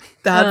 Yeah.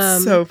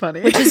 That's so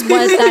funny. Which is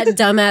what that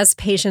dumbass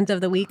patient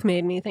of the week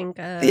made me think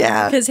of.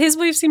 Yeah. Because his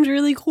wife seemed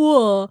really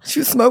cool. She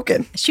was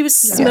smoking. She was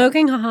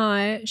smoking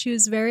hot. She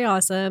was very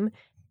awesome.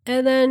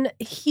 And then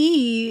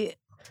he...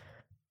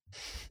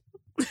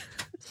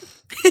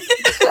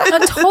 a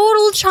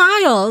total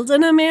child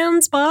in a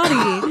man's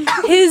body.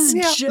 His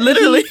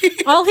Literally.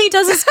 all he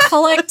does is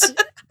collect.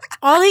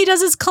 All he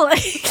does is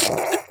collect.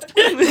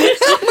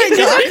 Oh my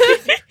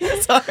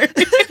god. Sorry.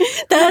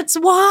 That's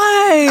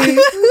why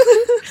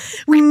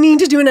we need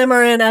to do an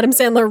MRI on Adam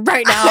Sandler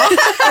right now.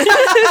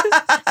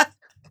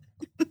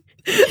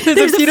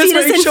 There's a fetus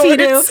wearing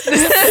shorts.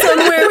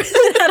 somewhere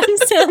with Adam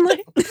Sandler.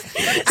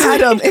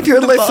 Adam, if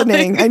you're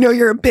listening, I know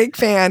you're a big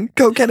fan.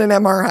 Go get an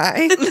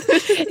MRI.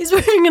 He's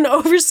wearing an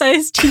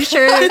oversized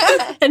t-shirt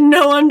and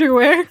no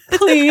underwear.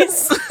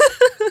 Please.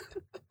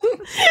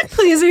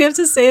 Please, we have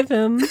to save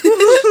him.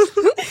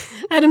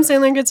 Adam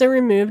Sandler gets it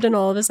removed and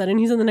all of a sudden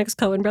he's in the next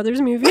Coen Brothers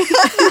movie.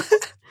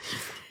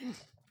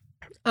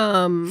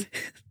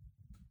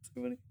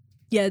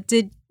 Yeah,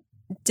 did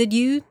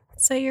you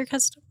say your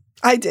custom?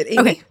 I did. Amy.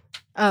 Okay.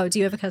 Oh, do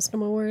you have a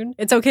custom award?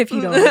 It's okay if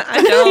you don't.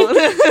 I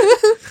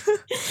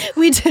don't.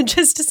 We did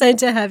just decide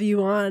to have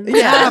you on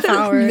Yeah. half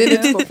hour.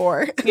 Minutes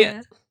before.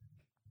 Yeah.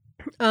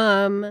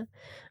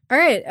 All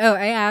right. Oh,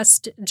 I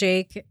asked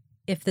Jake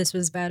if this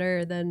was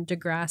better than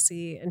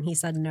Degrassi, and he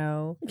said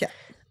no. Yeah.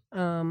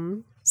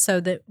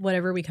 So that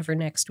whatever we cover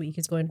next week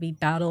is going to be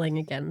battling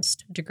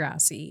against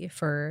Degrassi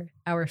for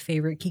our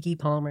favorite Keke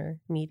Palmer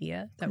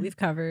media that we've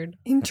covered,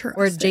 Interesting.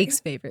 or Jake's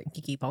favorite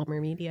Keke Palmer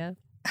media.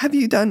 Have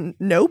you done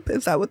Nope?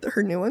 Is that what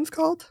her new one's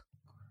called?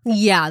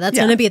 Yeah, that's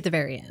Yeah. going to be at the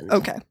very end.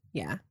 Okay.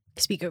 Yeah.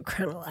 Speak of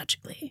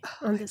chronologically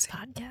on this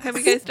podcast. Have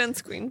you guys done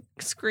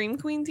Scream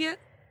Queens yet?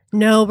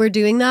 No, we're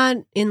doing that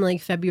in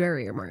like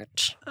February or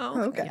March.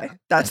 Oh, Okay. Yeah.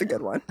 That's a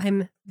good one.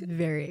 I'm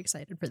very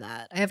excited for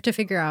that. I have to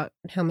figure out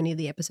how many of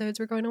the episodes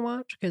we're going to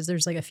watch because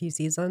there's like a few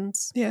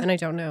seasons. Yeah. And I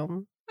don't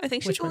know. I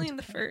think she's Which only one's in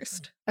the better?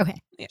 first.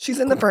 Okay. She's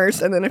in the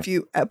first and then a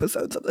few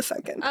episodes of the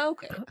second. Oh,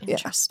 okay. Oh, Yeah.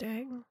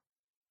 interesting.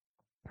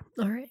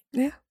 All right.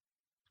 Yeah.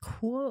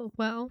 Cool.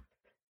 Well,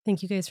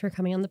 thank you guys for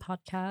coming on the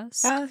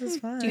podcast. This is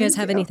fun. Do you guys Thank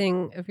have you.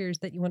 anything of yours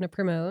that you want to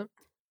promote?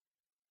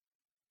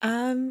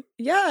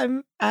 Yeah,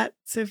 I'm at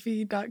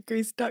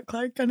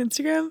sophie.grace.clark on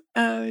Instagram.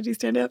 I do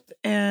stand up,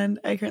 and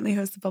I currently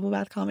host the Bubble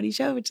Bath Comedy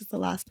Show, which is the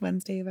last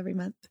Wednesday of every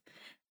month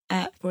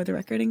at For the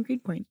Record in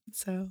Greenpoint.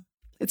 So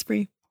it's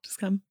free. Just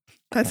come.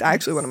 That's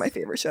actually one of my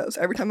favorite shows.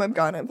 Every time I've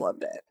gone, I've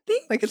loved it.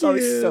 Thank Like it's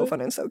always so you.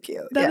 fun and so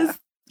cute. That yeah. is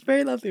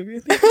very lovely of you.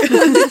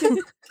 Thank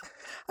you.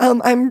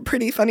 I'm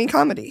pretty funny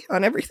comedy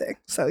on everything.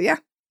 So yeah.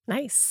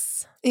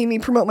 Nice. Amy,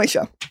 promote my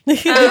show.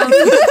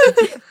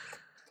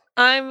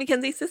 I'm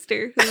Mackenzie's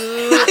sister,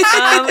 who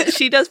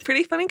she does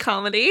pretty funny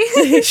comedy.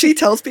 She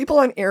tells people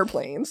on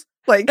airplanes.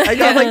 Like I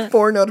got like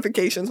 4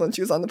 notifications when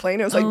she was on the plane.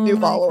 It was like Oh new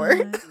my follower.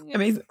 God.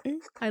 Amazing.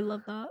 I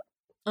love that.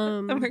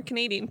 I'm her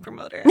Canadian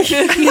promoter.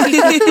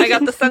 I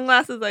got the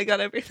sunglasses. I got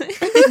everything.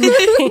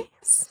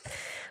 Nice.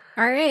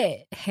 All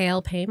right.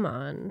 Hail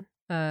Paimon,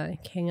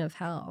 King of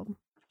Hell.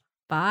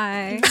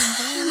 Bye.